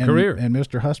 life, and, their and, career. and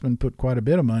Mr. Hussman put quite a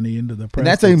bit of money into the press. And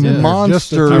that's a kits.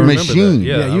 monster I remember that. machine.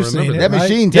 Yeah, I you've seen remember it. That right?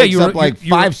 machine Yeah, takes you up re- like you-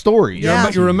 5 stories. Yeah.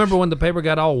 You remember when the paper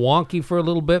got all wonky for a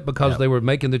little bit because they were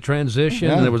making the transition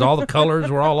and there was all the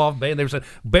colors were all off base. They were saying,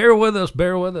 bear with us.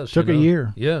 Took a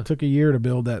year. Yeah. Took a year to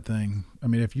build that thing. I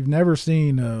mean, if you've never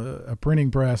seen a printing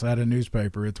press at a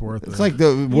newspaper, it's worth it. It's like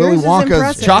the Willy is Wonka's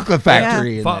impressive. chocolate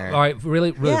factory in All there. right,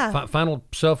 really, Yeah. final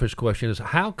selfish question is: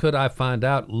 how could I find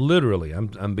out? Literally,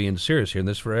 I'm being serious here, and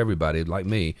this is for everybody like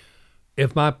me.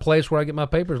 If my place where I get my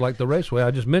papers, like the Raceway I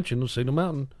just mentioned, Signal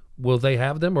Mountain, will they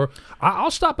have them? Or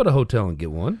I'll stop at a hotel and get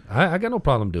one. I got no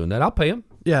problem doing that. I'll pay them.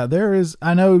 Yeah, there is.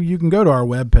 I know you can go to our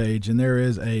webpage, and there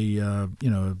is a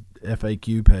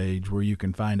FAQ page where you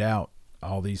can find out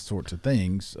all these sorts of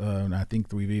things. And I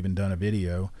think we've even done a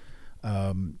video.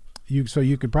 So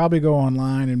you could probably go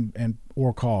online and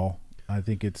or call. I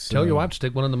think it's Tell your wife to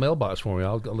stick one in the mailbox for me.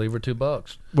 I'll leave her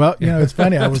 $2. Well, it's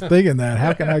funny. I was thinking that.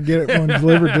 How can I get one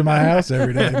delivered to my house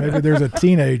every day? Maybe there's a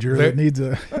teenager that needs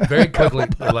a. Very quickly,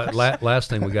 last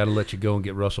thing, we got to let you go and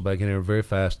get Russell back in here very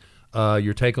fast.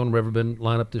 Your take on Riverbend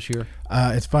lineup this year?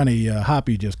 It's funny.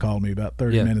 Hoppy just called me about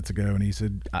 30 minutes ago, and he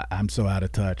said, "I'm so out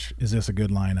of touch. Is this a good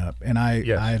lineup?" And I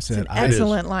have said,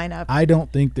 Excellent lineup. I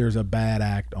don't think there's a bad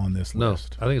act on this No,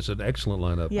 list. I think it's an excellent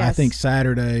lineup. Yes. I think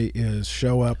Saturday is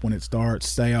show up when it starts,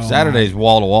 stay all Saturday's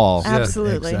wall to wall.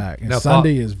 Absolutely. Exactly. And Now,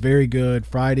 Sunday is very good.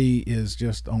 Friday is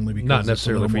just only because Not it's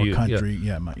necessarily a little for more you, country.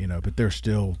 Yeah, but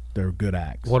they're good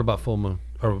acts. What about Full Moon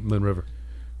or Moon River?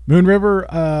 Moon River,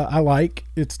 I like.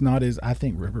 It's not as I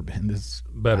think Riverbend is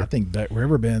Better. I think that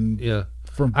Riverbend. Yeah.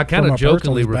 I kind of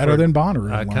jokingly better than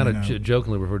Bonnaroo. I kind of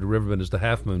jokingly referred to Riverbend as the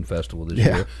Half Moon Festival this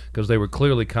year because they were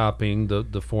clearly copying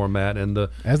the format and the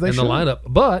As they and the should. lineup.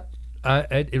 But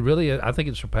it really, I think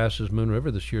it surpasses Moon River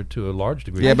this year to a large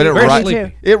degree. Yeah, but Very rock-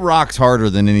 sleepy. it rocks harder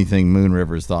than anything Moon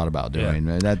River's thought about doing.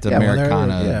 That's Yeah, well, they're-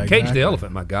 Americana. yeah. Cage Exactly. the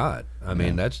Elephant, my God. I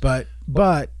mean, that's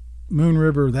But Moon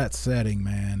River, that setting,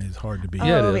 man, is hard to beat.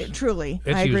 Yeah, Oh, it is. truly.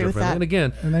 it's I agree with user-friendly. that. And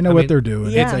again, And they know I what mean, they're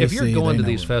doing. Yeah. It's if you're AC, going they to know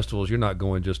these it. festivals, you're not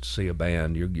going just to see a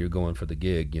band. You're going for the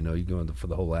gig. You're going for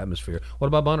the whole atmosphere. What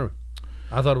about Bonnaroo?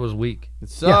 I thought it was weak. It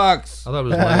sucks. I thought it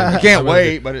was lame. I can't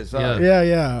wait, but it sucks. Yeah.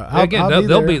 Yeah. Again,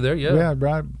 they'll be there, yeah. Yeah,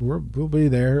 right. We'll be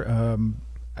there.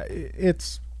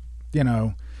 It's,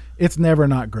 it's never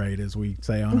not great, as we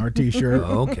say on our T-shirt.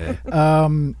 Oh, okay.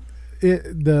 It's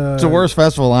It's the worst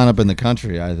festival lineup in the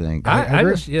country, I think. I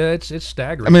agree. just, it's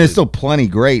staggering. I mean, it's still plenty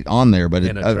great on there, but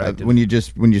And attractive. when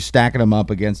you're stacking them up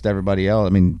against everybody else, I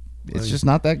mean, it's just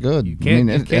not that good. You can't, I mean,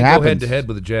 you it can't go happens. head to head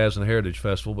with the Jazz and Heritage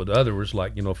Festival, but others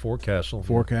like Forecastle.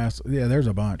 Forecast. Yeah, there's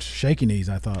a bunch. Shaky Knees,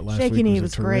 I thought last Shaky week Knee was a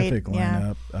was great, terrific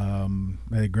yeah. lineup.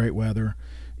 They had great weather.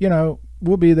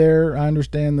 We'll be there. I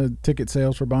understand the ticket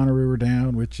sales for Bonnaroo were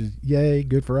down, which is yay,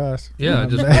 good for us. Yeah,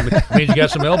 it just means you got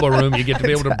some elbow room. You get to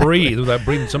be able to breathe without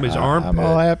breathing somebody's armpit. I'm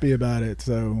all happy about it.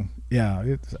 So yeah,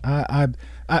 it's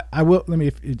I will. Let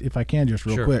me if I can just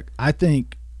real Sure. quick. I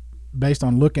think based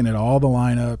on looking at all the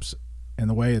lineups and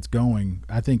the way it's going,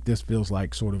 I think this feels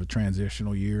like sort of a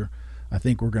transitional year. I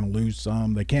think we're going to lose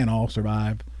some. They can't all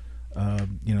survive.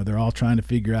 They're all trying to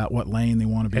figure out what lane they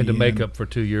want to be and to in. make up for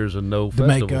 2 years and no To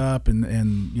festival. make up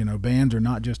and bands are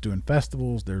not just doing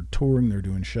festivals, they're touring, they're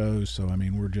doing shows. So I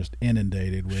mean, we're just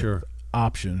inundated with Sure.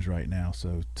 options right now.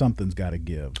 So something's got to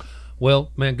give.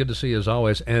 Well, man, good to see you as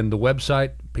always. And the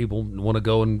website, people want to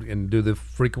go and do the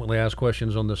frequently asked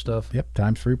questions on this stuff. Yep,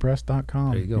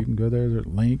 timesfreepress.com. There you go. You can go there, there's a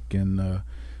link, and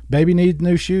baby needs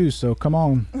new shoes, so come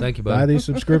on. Thank you, Buy buddy. these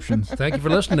subscriptions. Thank you for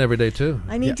listening every day, too.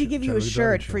 I need to give you a Charlie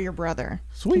shirt Dodd for your brother.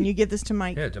 Sweet. Can you give this to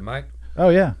Mike? Yeah, to Mike. Oh,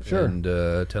 yeah, sure. And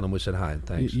tell him we said hi and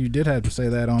thanks. You did have to say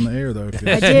that on the air, though. 'cause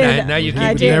I did. Now you I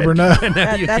can't did. never know.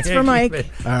 That's for Mike.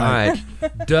 All All right.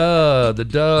 right. The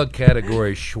Doug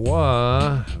category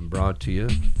schwa brought to you,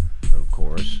 of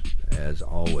course, as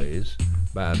always,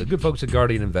 by the good folks at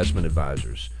Guardian Investment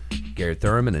Advisors. Gary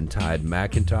Thurman and Tide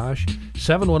McIntosh.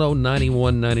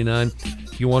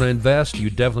 710-9199. If you want to invest, you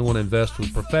definitely want to invest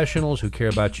with professionals who care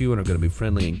about you and are going to be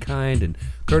friendly and kind and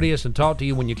courteous and talk to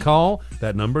you when you call.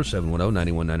 That number,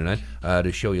 710-9199,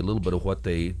 to show you a little bit of what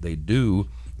they do.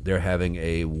 They're having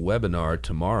a webinar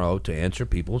tomorrow to answer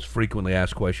people's frequently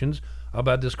asked questions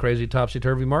about this crazy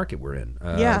topsy-turvy market we're in.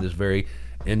 This very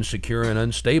insecure and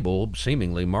unstable,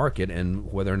 seemingly, market,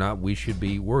 and whether or not we should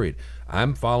be worried.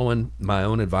 I'm following my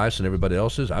own advice and everybody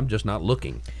else's. I'm just not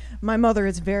looking. My mother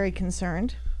is very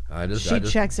concerned. She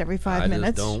checks every 5 minutes. I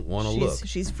just don't want to look.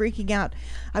 She's freaking out.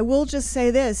 I will just say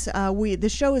this. The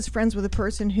show is friends with a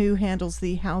person who handles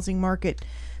the housing market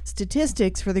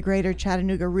statistics for the Greater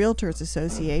Chattanooga Realtors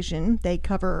Association. They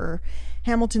cover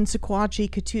Hamilton, Sequatchie,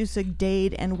 Catoosa,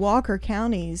 Dade, and Walker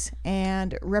counties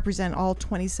and represent all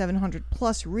 2,700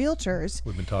 plus realtors.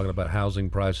 We've been talking about housing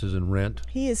prices and rent.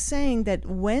 He is saying that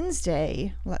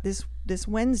Wednesday, this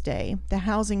Wednesday, the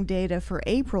housing data for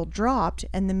April dropped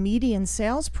and the median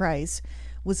sales price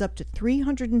was up to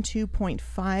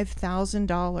 $302.5 thousand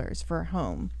for a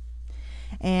home.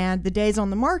 And the days on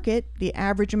the market, the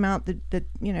average amount that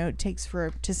it takes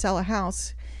to sell a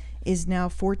house is now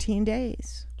 14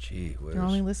 days. Gee whiz. They're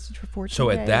only listed for 14 days. So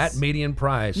at that median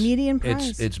price,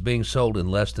 it's being sold in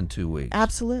less than 2 weeks.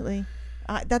 Absolutely.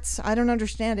 I don't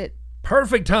understand it.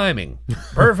 Perfect timing.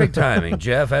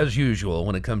 Jeff, as usual,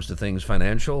 when it comes to things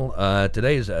financial.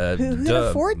 Today's who can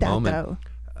afford that, moment. though?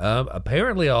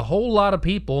 Apparently a whole lot of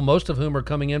people, most of whom are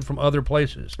coming in from other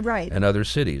places, right, and other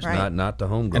cities, right, not the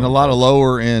homegrown. And a lot of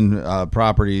lower end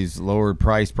properties, lower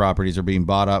price properties, are being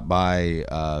bought up by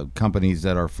companies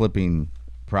that are flipping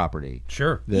property.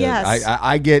 Sure. Yes.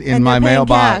 I get in my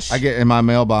mailbox. Cash. I get in my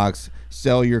mailbox.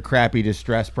 Sell your crappy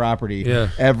distressed property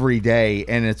every day,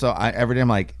 and every day I'm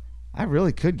like, I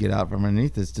really could get out from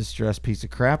underneath this distressed piece of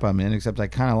crap I'm in, except I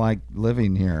kind of like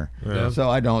living here, so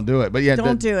I don't do it. But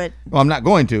don't do it. Well, I'm not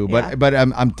going to, but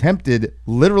I'm tempted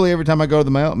literally every time I go to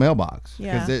the mailbox,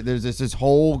 because there's this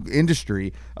whole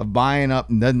industry of buying up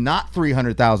the not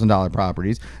 $300,000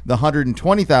 properties, the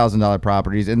 $120,000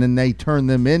 properties, and then they turn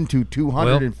them into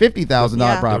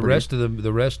 $250,000 properties.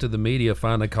 The rest of the media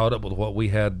finally caught up with what we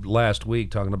had last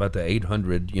week, talking about the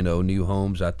 800 new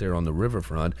homes out there on the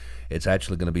riverfront. It's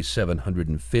actually going to be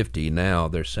 750 now,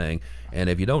 they're saying. And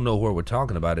if you don't know where we're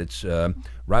talking about, it's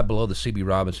right below the C.B.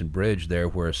 Robinson Bridge there,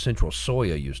 where Central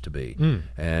Soya used to be,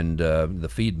 and the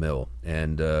feed mill.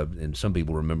 And some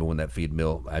people remember when that feed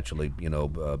mill actually,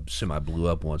 semi blew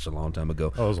up once a long time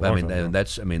ago. Oh, it was a long time.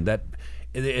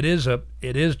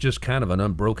 It is just kind of an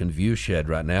unbroken view shed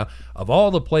right now. Of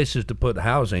all the places to put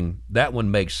housing, that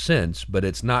one makes sense, but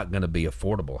it's not going to be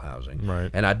affordable housing. Right.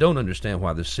 And I don't understand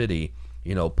why the city,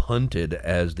 punted,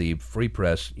 as the Free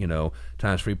Press,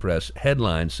 Times Free Press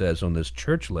headline says, on this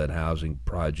church-led housing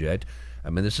project.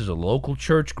 I mean, this is a local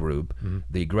church group,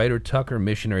 the Greater Tucker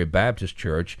Missionary Baptist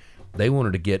Church. They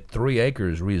wanted to get 3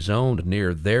 acres rezoned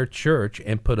near their church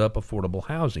and put up affordable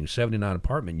housing, 79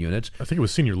 apartment units. I think it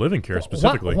was senior living care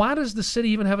specifically. Why does the city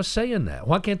even have a say in that?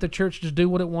 Why can't the church just do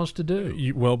what it wants to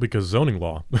do? Well, because zoning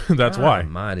law. That's why.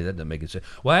 Mighty, that doesn't make sense.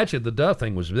 Well, actually, the duh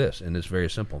thing was this, and it's very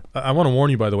simple. I want to warn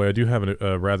you, by the way, I do have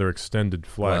a rather extended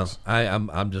flex. Well,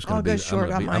 I'm just going to be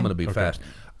short. I'm going to be fast.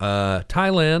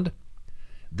 Thailand,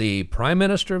 the Prime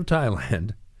Minister of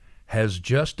Thailand has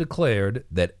just declared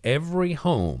that every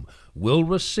home will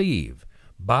receive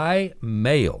by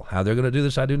mail, how they're going to do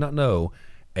this I do not know,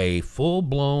 a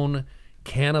full-blown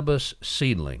cannabis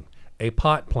seedling, a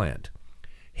pot plant.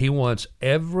 He wants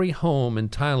every home in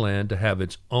Thailand to have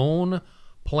its own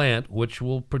plant, which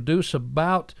will produce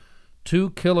about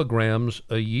 2 kilograms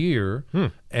a year,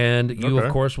 and you,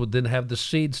 of course, would then have the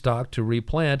seed stock to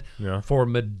replant for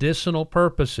medicinal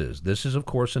purposes. This is, of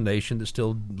course, a nation that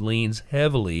still leans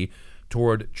heavily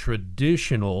toward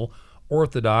traditional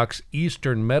Orthodox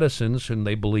Eastern medicines, and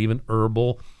they believe in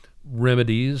herbal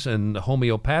remedies and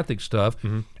homeopathic stuff.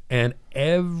 And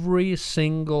every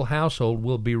single household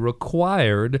will be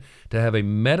required to have a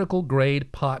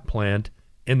medical-grade pot plant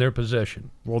in their possession.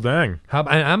 Well, dang.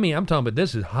 I'm talking about,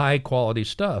 this is high-quality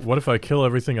stuff. What if I kill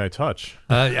everything I touch?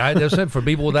 I just said for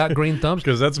people without green thumbs.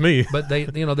 Because that's me. But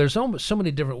there's so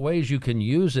many different ways you can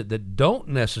use it that don't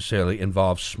necessarily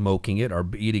involve smoking it or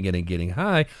eating it and getting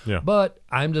high. Yeah. But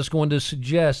I'm just going to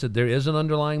suggest that there is an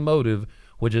underlying motive,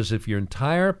 which is if your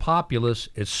entire populace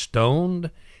is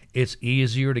stoned, it's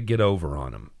easier to get over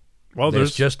on them. Well,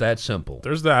 it's just that simple.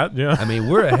 There's that, yeah. I mean,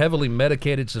 we're a heavily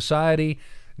medicated society.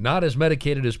 not as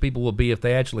medicated as people will be if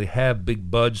they actually have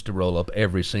big buds to roll up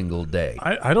every single day.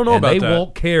 I don't know about that. They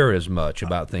won't care as much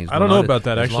about things. I don't know about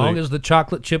that, actually. As long as the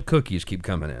chocolate chip cookies keep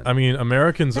coming in. I mean,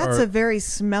 Americans That's are... a very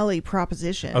smelly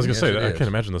proposition. I was going to say, I can't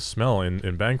imagine the smell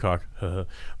in Bangkok.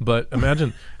 But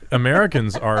imagine,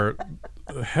 Americans are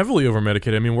heavily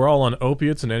over-medicated. I mean, we're all on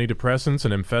opiates and antidepressants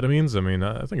and amphetamines. I mean,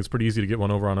 I think it's pretty easy to get one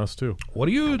over on us, too. What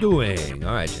are you doing?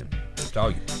 All right, Jim. It's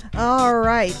all you. All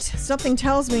right. Something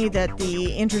tells me that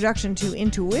the introduction to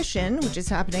intuition, which is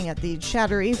happening at the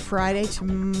Chattery Friday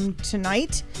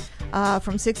tonight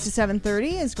from 6 to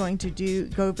 7:30, is going to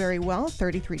go very well.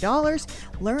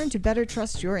 $33. Learn to better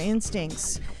trust your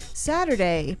instincts.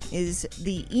 Saturday is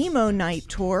the Emo Night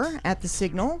Tour at the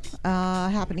Signal,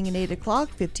 happening at 8 o'clock,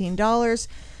 $15.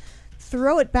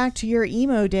 Throw it back to your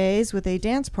emo days with a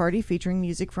dance party featuring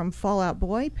music from Fall Out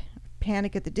Boy,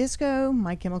 Panic at the Disco,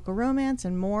 My Chemical Romance,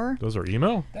 and more. Those are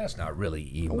emo? That's not really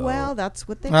emo. Well, that's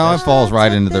what they Well, it falls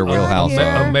right into their wheelhouse.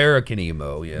 American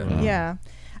emo, yeah. Yeah.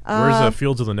 Where's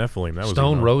Fields of the Nephilim? That was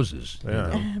Stone emo. Roses.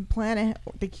 Yeah.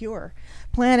 The Cure.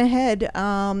 Plan ahead.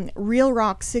 Real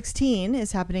Rock 16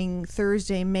 is happening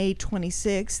Thursday, May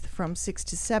 26th from 6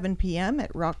 to 7 p.m.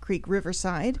 at Rock Creek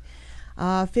Riverside.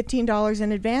 $15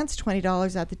 in advance,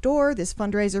 $20 at the door. This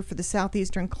fundraiser for the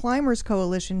Southeastern Climbers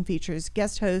Coalition features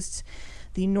guest hosts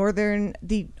the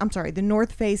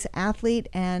North Face Athlete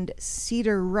and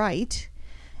Cedar Wright.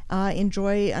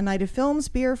 Enjoy a night of films,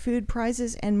 beer, food,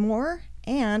 prizes, and more.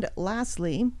 And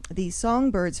lastly, the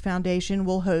Songbirds Foundation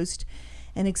will host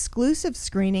an exclusive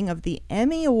screening of the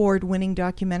Emmy Award-winning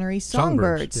documentary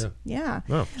Songbirds. Yeah.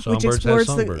 Yeah. Oh, Which Songbirds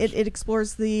explores it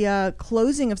explores the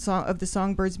closing of the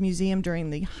Songbirds Museum during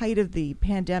the height of the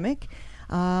pandemic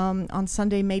on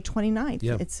Sunday, May 29th.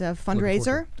 Yeah. It's a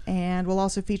fundraiser, and will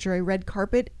also feature a red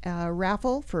carpet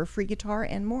raffle for a free guitar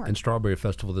and more. And Strawberry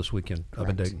Festival this weekend up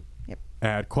in Dayton. Yep.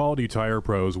 At Quality Tire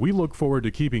Pros, we look forward to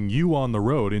keeping you on the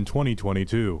road in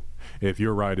 2022. If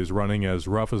your ride is running as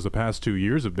rough as the past 2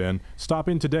 years have been, stop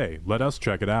in today. Let us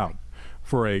check it out.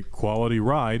 For a quality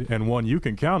ride and one you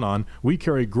can count on, we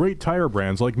carry great tire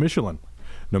brands like Michelin.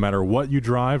 No matter what you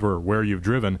drive or where you've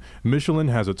driven, Michelin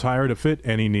has a tire to fit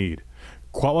any need.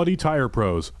 Quality Tire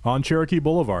Pros on Cherokee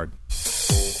Boulevard.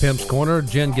 Pimp's Corner.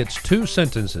 Jen gets 2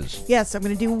 sentences. Yes, I'm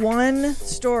going to do one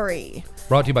story.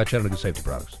 Brought to you by Chattanooga Safety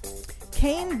Products.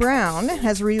 Kane Brown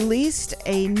has released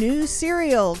a new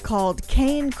cereal called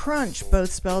Kane Crunch,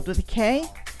 both spelled with a K.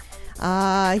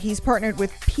 He's partnered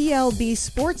with PLB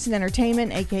Sports and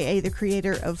Entertainment, a.k.a. the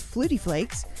creator of Flutie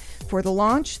Flakes. For the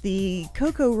launch, the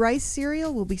Cocoa Rice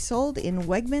cereal will be sold in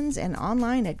Wegmans and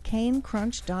online at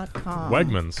canecrunch.com.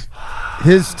 Wegmans.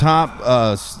 His top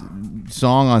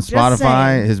song on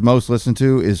Spotify, his most listened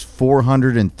to, is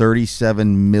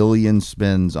 437 million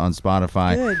spins on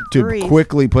Spotify. Good to grief.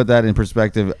 quickly put that in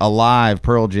perspective, Alive,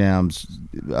 Pearl Jam's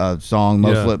song,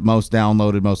 most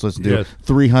downloaded, most listened to,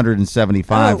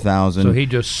 375,000. So he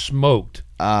just smoked.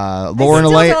 Lauren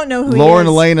don't know who he Lauren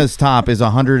is. Elena's top is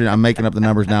 100. I'm making up the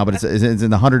numbers now, but it's in the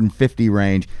 150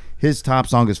 range. His top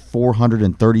song is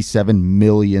 437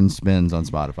 million spins on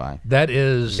Spotify. That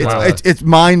is... It's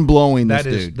mind blowing. This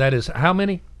dude. That is how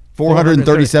many?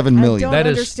 437 million. I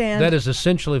don't understand. That is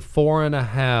essentially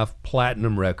 4.5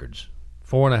 platinum records.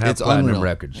 4.5 platinum unreal.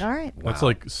 records. All right. That's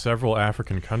like several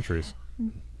African countries.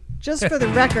 Just for the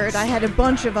record, I had a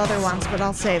bunch of other ones, but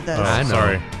I'll save those. I know.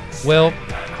 Sorry. Well,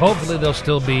 hopefully they'll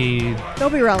still be They'll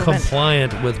be relevant.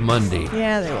 compliant with Monday.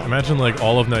 Yeah, they will. Imagine like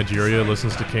all of Nigeria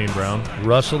listens to Kane Brown.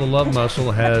 Russell the Love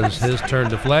Muscle has his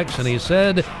turn to flex, and he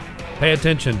said, pay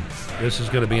attention. This is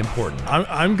going to be important.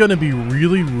 I'm going to be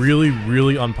really, really,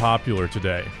 really unpopular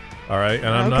today. All right?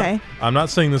 And I'm not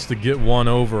saying this to get one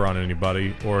over on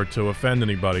anybody or to offend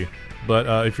anybody,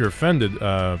 but if you're offended,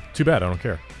 too bad. I don't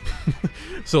care.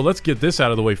 So let's get this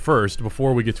out of the way first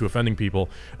before we get to offending people.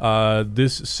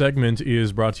 This segment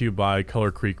is brought to you by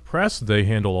Color Creek Press. They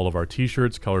handle all of our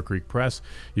t-shirts, Color Creek Press.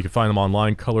 You can find them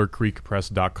online,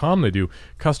 colorcreekpress.com. They do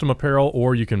custom apparel,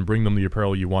 or you can bring them the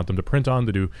apparel you want them to print on.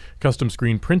 They do custom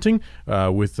screen printing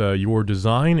with your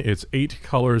design. It's 8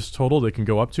 colors total they can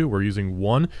go up to. We're using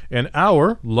 1, and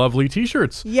our lovely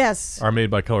t-shirts are made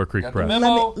by Color Creek Press.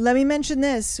 Let me mention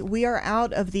this. We are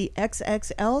out of the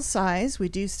XXL size. We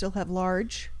do still have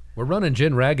large. We're running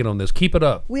Jen ragged on this. Keep it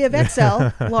up. We have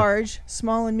XL, large,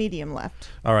 small, and medium left.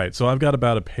 All right, so I've got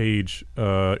about a page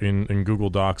in Google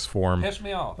Docs form. Piss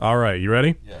me off. All right, you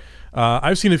ready? Yeah.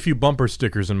 I've seen a few bumper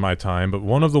stickers in my time, but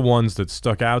one of the ones that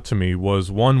stuck out to me was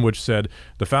one which said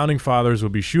the Founding Fathers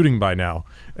would be shooting by now.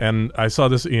 And I saw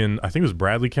this in, I think it was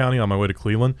Bradley County on my way to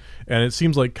Cleveland, and it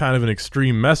seems like kind of an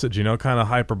extreme message, kind of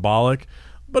hyperbolic.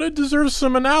 but it deserves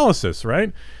some analysis,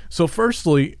 right? So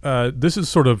firstly, this is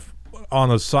sort of on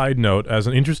a side note, as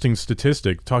an interesting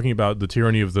statistic, talking about the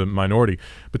tyranny of the minority,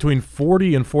 between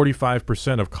 40 and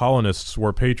 45% of colonists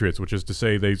were patriots, which is to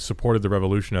say they supported the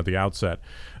revolution at the outset.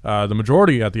 The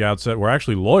majority at the outset were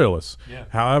actually loyalists. Yeah.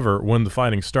 However, when the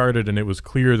fighting started and it was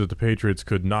clear that the patriots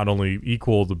could not only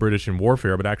equal the British in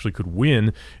warfare, but actually could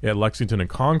win at Lexington and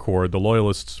Concord, the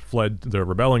loyalists fled the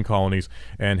rebelling colonies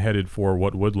and headed for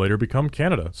what would later become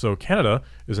Canada. So Canada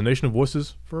is a nation of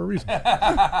wusses for a reason.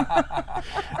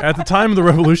 At the time the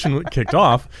revolution kicked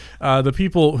off, the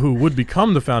people who would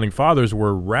become the founding fathers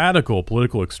were radical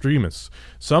political extremists.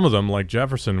 Some of them, like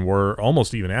Jefferson, were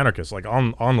almost even anarchists, like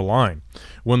on the line.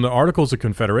 When the Articles of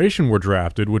Confederation were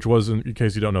drafted, which was, in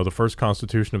case you don't know, the first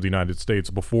Constitution of the United States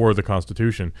before the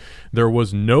Constitution, there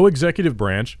was no executive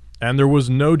branch and there was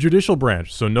no judicial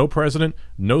branch. So no president,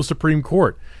 no Supreme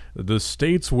Court. The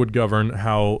states would govern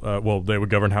how, they would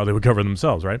govern how they would govern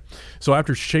themselves, right? So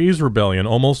after Shays' Rebellion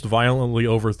almost violently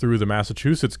overthrew the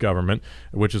Massachusetts government,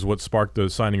 which is what sparked the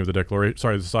signing of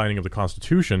the signing of the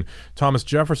Constitution, Thomas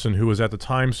Jefferson, who was at the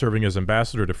time serving as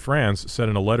ambassador to France, said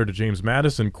in a letter to James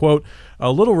Madison, quote,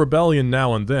 "A little rebellion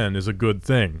now and then is a good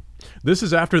thing." This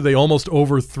is after they almost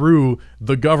overthrew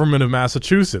the government of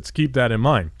Massachusetts. Keep that in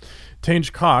mind.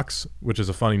 Tange Cox, which is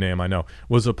a funny name, I know,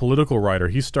 was a political writer.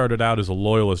 He started out as a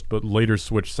loyalist, but later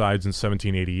switched sides in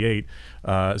 1788.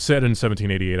 Said in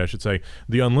 1788, I should say,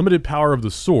 "The unlimited power of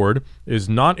the sword is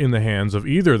not in the hands of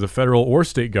either the federal or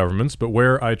state governments, but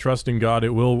where I trust in God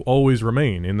it will always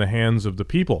remain, in the hands of the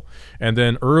people." And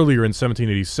then earlier in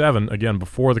 1787, again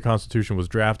before the Constitution was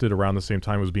drafted, around the same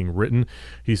time it was being written,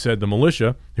 he said, "The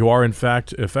militia, who are in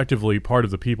fact effectively part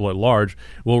of the people at large,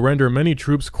 will render many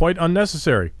troops quite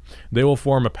unnecessary. They will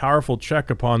form a powerful check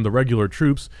upon the regular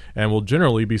troops and will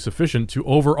generally be sufficient to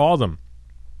overawe them."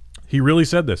 He really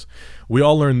said this. We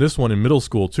all learned this one in middle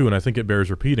school, too, and I think it bears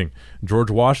repeating.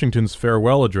 George Washington's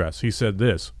farewell address, he said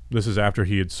this. This is after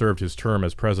he had served his term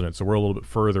as president, so we're a little bit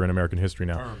further in American history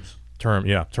now.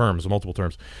 Terms, multiple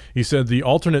terms. He said, "The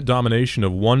alternate domination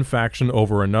of one faction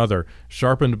over another,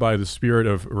 sharpened by the spirit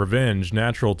of revenge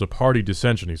natural to party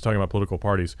dissension," he's talking about political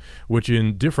parties, "which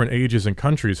in different ages and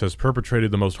countries has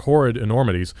perpetrated the most horrid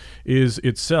enormities, is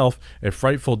itself a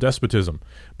frightful despotism.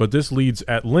 But this leads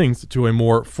at length to a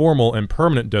more formal and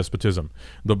permanent despotism.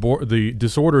 The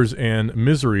disorders and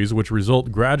miseries which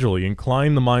result gradually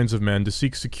incline the minds of men to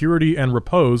seek security and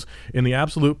repose in the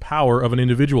absolute power of an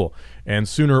individual, and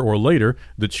sooner or later,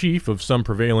 the chief of some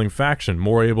prevailing faction,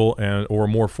 more able or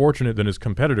more fortunate than his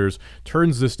competitors,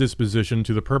 turns this disposition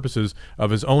to the purposes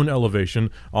of his own elevation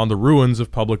on the ruins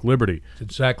of public liberty." It's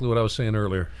exactly what I was saying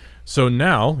earlier. So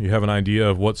now you have an idea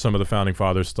of what some of the Founding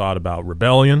Fathers thought about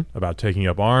rebellion, about taking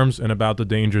up arms, and about the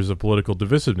dangers of political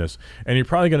divisiveness. And you're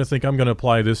probably going to think I'm going to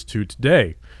apply this to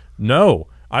today. No.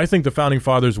 I think the Founding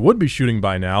Fathers would be shooting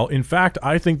by now. In fact,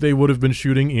 I think they would have been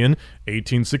shooting in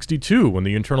 1862 when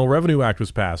the Internal Revenue Act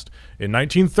was passed, in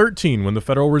 1913 when the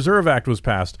Federal Reserve Act was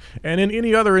passed, and in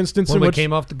any other instance when we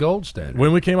came off the gold standard.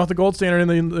 When we came off the gold standard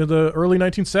in the early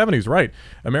 1970s, right.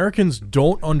 Americans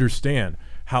don't understand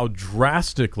how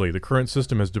drastically the current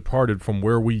system has departed from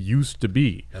where we used to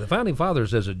be. Now, the Founding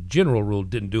Fathers, as a general rule,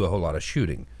 didn't do a whole lot of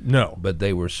shooting. No. But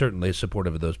they were certainly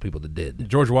supportive of those people that did.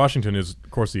 George Washington is,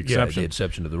 of course, the exception. Yeah, the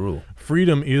exception to the rule.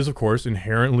 Freedom is, of course,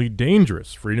 inherently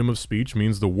dangerous. Freedom of speech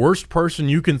means the worst person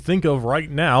you can think of right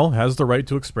now has the right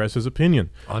to express his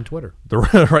opinion. On Twitter.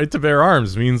 The right to bear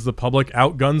arms means the public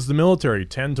outguns the military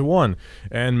 10-1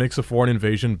 and makes a foreign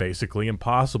invasion basically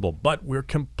impossible. But we're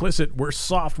complicit, we're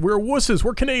soft, we're wusses,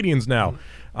 we're Canadians now.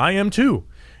 I am too.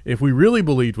 If we really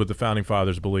believed what the Founding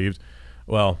Fathers believed,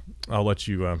 well, I'll let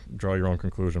you draw your own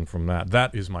conclusion from that.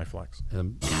 That is my flex.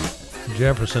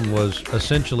 Jefferson was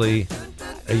essentially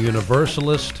a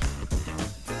universalist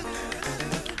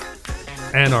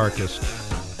anarchist,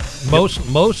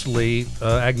 mostly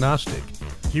agnostic.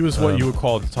 He was what you would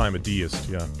call at the time a deist,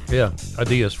 yeah. Yeah, a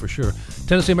deist for sure.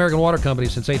 Tennessee American Water Company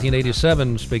since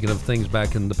 1887, speaking of things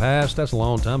back in the past, that's a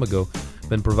long time ago,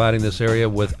 been providing this area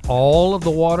with all of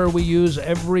the water we use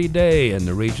every day in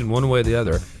the region, one way or the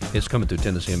other. It's coming through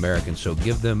Tennessee American, so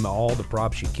give them all the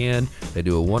props you can. They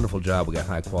do a wonderful job. We got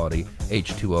high quality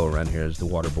H2O around here, as the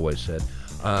water boy said.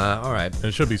 All right. And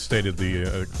it should be stated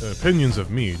the opinions of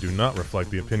me do not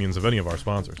reflect the opinions of any of our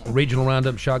sponsors. Regional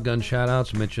Roundup shotgun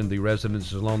shout-outs. Mentioned the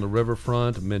residences along the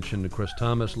riverfront. Mentioned Chris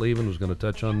Thomas leaving. Was going to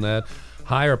touch on that.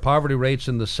 Higher poverty rates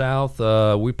in the South.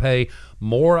 We pay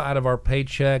more out of our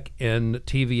paycheck in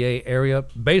TVA area,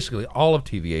 basically all of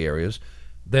TVA areas,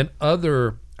 than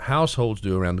other households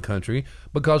do around the country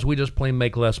because we just plain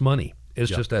make less money.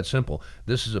 It's just that simple.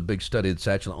 This is a big study that's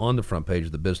actually on the front page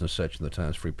of the business section of the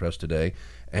Times Free Press today.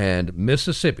 And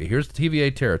Mississippi, here's the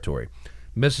TVA territory.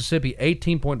 Mississippi,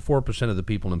 18.4% of the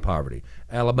people in poverty.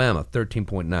 Alabama,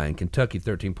 13.9%. Kentucky,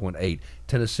 13.8%.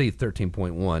 Tennessee,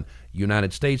 13.1%.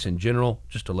 United States in general,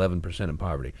 just 11% in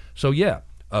poverty. So, yeah,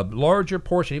 a larger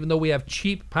portion, even though we have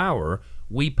cheap power,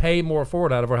 we pay more for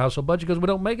it out of our household budget because we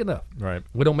don't make enough. Right.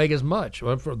 We don't make as much.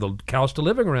 Well, for the cost of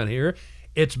living around here,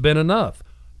 it's been enough.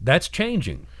 That's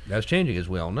changing. That's changing, as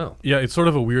we all know. Yeah, it's sort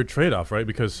of a weird trade-off, right?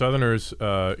 Because Southerners,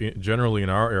 generally in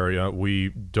our area, we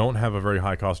don't have a very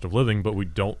high cost of living, but we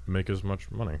don't make as much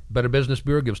money. Better Business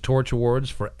Bureau gives Torch Awards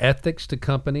for ethics to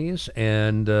companies,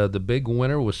 and the big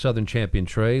winner was Southern Champion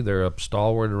Trade. They're a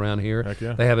stalwart around here. Heck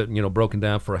yeah. They have it, broken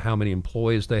down for how many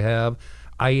employees they have.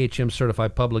 IHM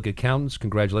Certified Public Accountants,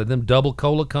 congratulate them. Double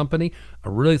Cola Company, I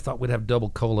really thought we'd have Double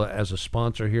Cola as a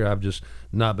sponsor here. I've just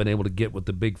not been able to get with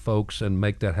the big folks and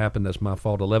make that happen. That's my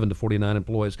fault. 11 to 49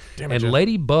 employees. Damn it, and Jeff.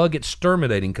 Ladybug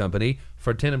Exterminating Company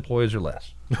for 10 employees or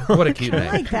less. What a cute name.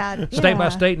 I like that. State by Yeah.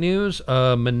 state news,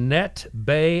 Manette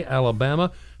Bay,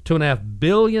 Alabama, $2.5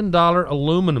 billion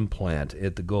aluminum plant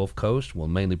at the Gulf Coast will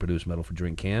mainly produce metal for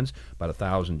drink cans. About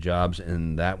 1,000 jobs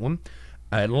in that one.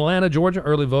 Atlanta, Georgia,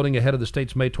 early voting ahead of the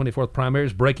state's May 24th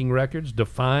primaries, breaking records,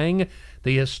 defying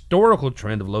the historical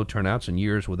trend of low turnouts in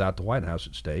years without the White House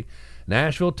at stake.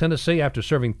 Nashville, Tennessee, after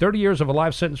serving 30 years of a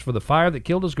life sentence for the fire that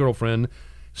killed his girlfriend,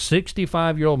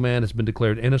 65-year-old man has been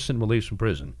declared innocent and released from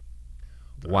prison.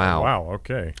 Wow. Wow,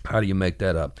 okay. How do you make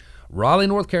that up? Raleigh,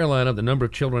 North Carolina, the number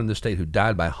of children in the state who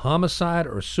died by homicide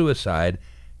or suicide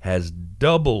has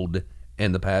doubled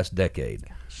in the past decade.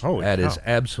 Holy That cow. is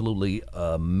absolutely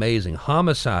amazing.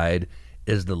 Homicide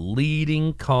is the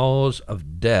leading cause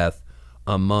of death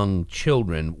among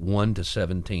children 1 to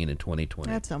 17 in 2020.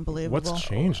 That's unbelievable. What's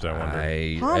changed, I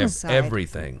wonder? Homicide.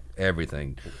 Everything.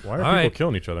 Why are All people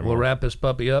killing each other We'll more? wrap this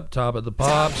puppy up, top of the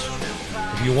pops.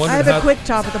 If you I wondered have how... a quick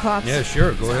top of the pops. Yeah,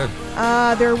 sure. Go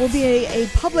ahead. There will be a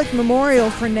public memorial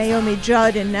for Naomi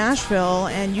Judd in Nashville,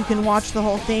 and you can watch the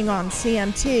whole thing on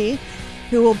CMT,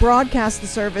 who will broadcast the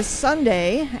service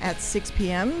Sunday at 6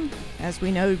 p.m. As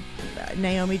we know,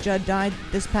 Naomi Judd died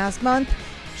this past month.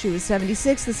 She was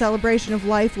 76. The celebration of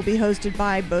life will be hosted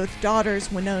by both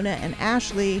daughters, Winona and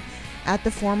Ashley, at the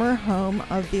former home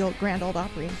of the Grand Ole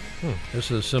Opry.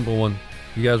 This is a simple one.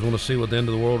 You guys want to see what the end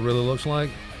of the world really looks like?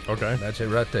 Okay. That's it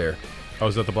right there. Oh,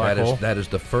 is that the black hole? That is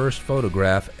the first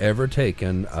photograph ever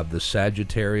taken of the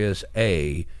Sagittarius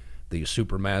A, the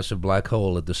supermassive black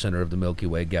hole at the center of the Milky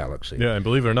Way galaxy. Yeah, and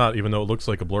believe it or not, even though it looks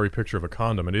like a blurry picture of a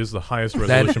condom, it is the highest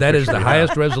resolution That is picture the we highest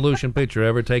have. resolution picture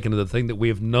ever taken of the thing that we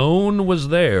have known was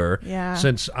there Yeah.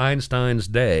 since Einstein's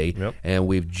day. Yep. And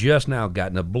we've just now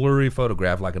gotten a blurry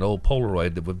photograph like an old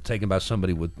Polaroid that was taken by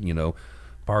somebody with,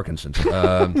 Parkinson's.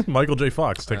 Michael J.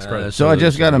 Fox takes credit. So I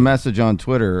just got a message on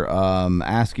Twitter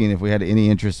asking if we had any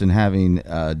interest in having,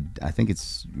 I think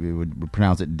we would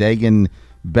pronounce it Dagan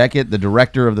Beckett, the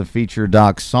director of the feature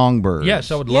doc Songbirds. Yes,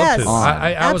 I would love Yes. to.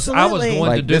 I was Absolutely.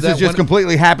 going to do this that. is just when-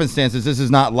 completely happenstances. This is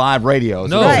not live radio.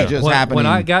 So No, this Right. is just when, happening. when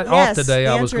I got Yes, off today,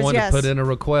 the I was answer is going yes. to put in a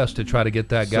request to try to get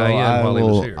that So guy in while he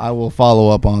was here. I will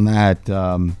follow up on that.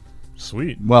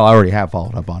 Sweet. Well, I already have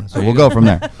folled up on it, so we'll go from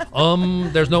there.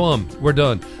 There's no We're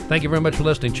done. Thank you very much for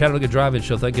listening. Chattanooga Drive-In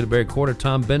Show. Thank you to Barry Quarter.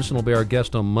 Tom Benson will be our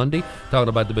guest on Monday, talking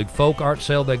about the big folk art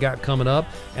sale they got coming up,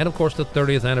 and of course the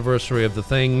 30th anniversary of the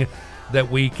thing that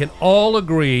we can all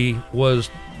agree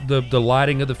was the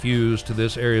lighting of the fuse to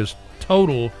this area's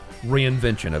total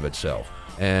reinvention of itself.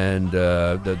 And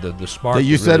the spark That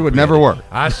you that said really would never created. work.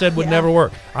 I said would Yeah. never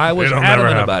work. I was It'll never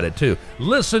adamant happen. about it too.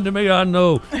 Listen to me, I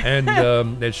know.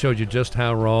 And it showed you just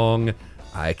how wrong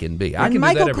I can be. I And can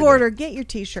Michael do that every day. Porter, get your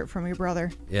T-shirt from your brother.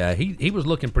 Yeah, he was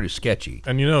looking pretty sketchy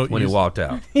And you know, when he walked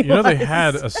out. You know they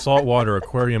had a saltwater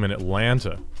aquarium in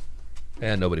Atlanta.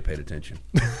 And nobody paid attention.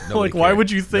 Like, why would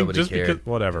you think just because-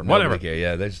 whatever. Whatever.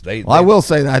 Yeah, they Well, I will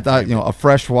say that I thought, a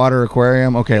freshwater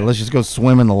aquarium. Okay, let's just go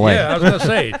swim in the lake. Yeah, I was going to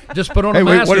say, just put on Hey, a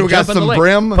wait, mask what do and we got, jump in the some lake.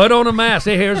 brim? Put on a mask.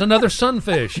 Hey, here's another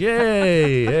sunfish.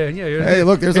 Yay. Yeah, Hey,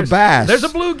 look, there's a bass. There's a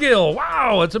bluegill.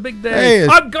 Wow, it's a big day. Hey,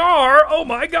 a gar. Oh,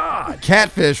 my God.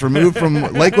 Catfish removed from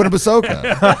Lake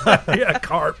Winnebasoka. Yeah,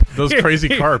 carp. Those crazy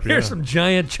carp, Here's yeah. some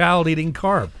giant child-eating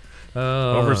carp.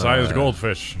 Oversized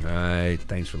goldfish. All right.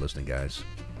 Thanks for listening, guys.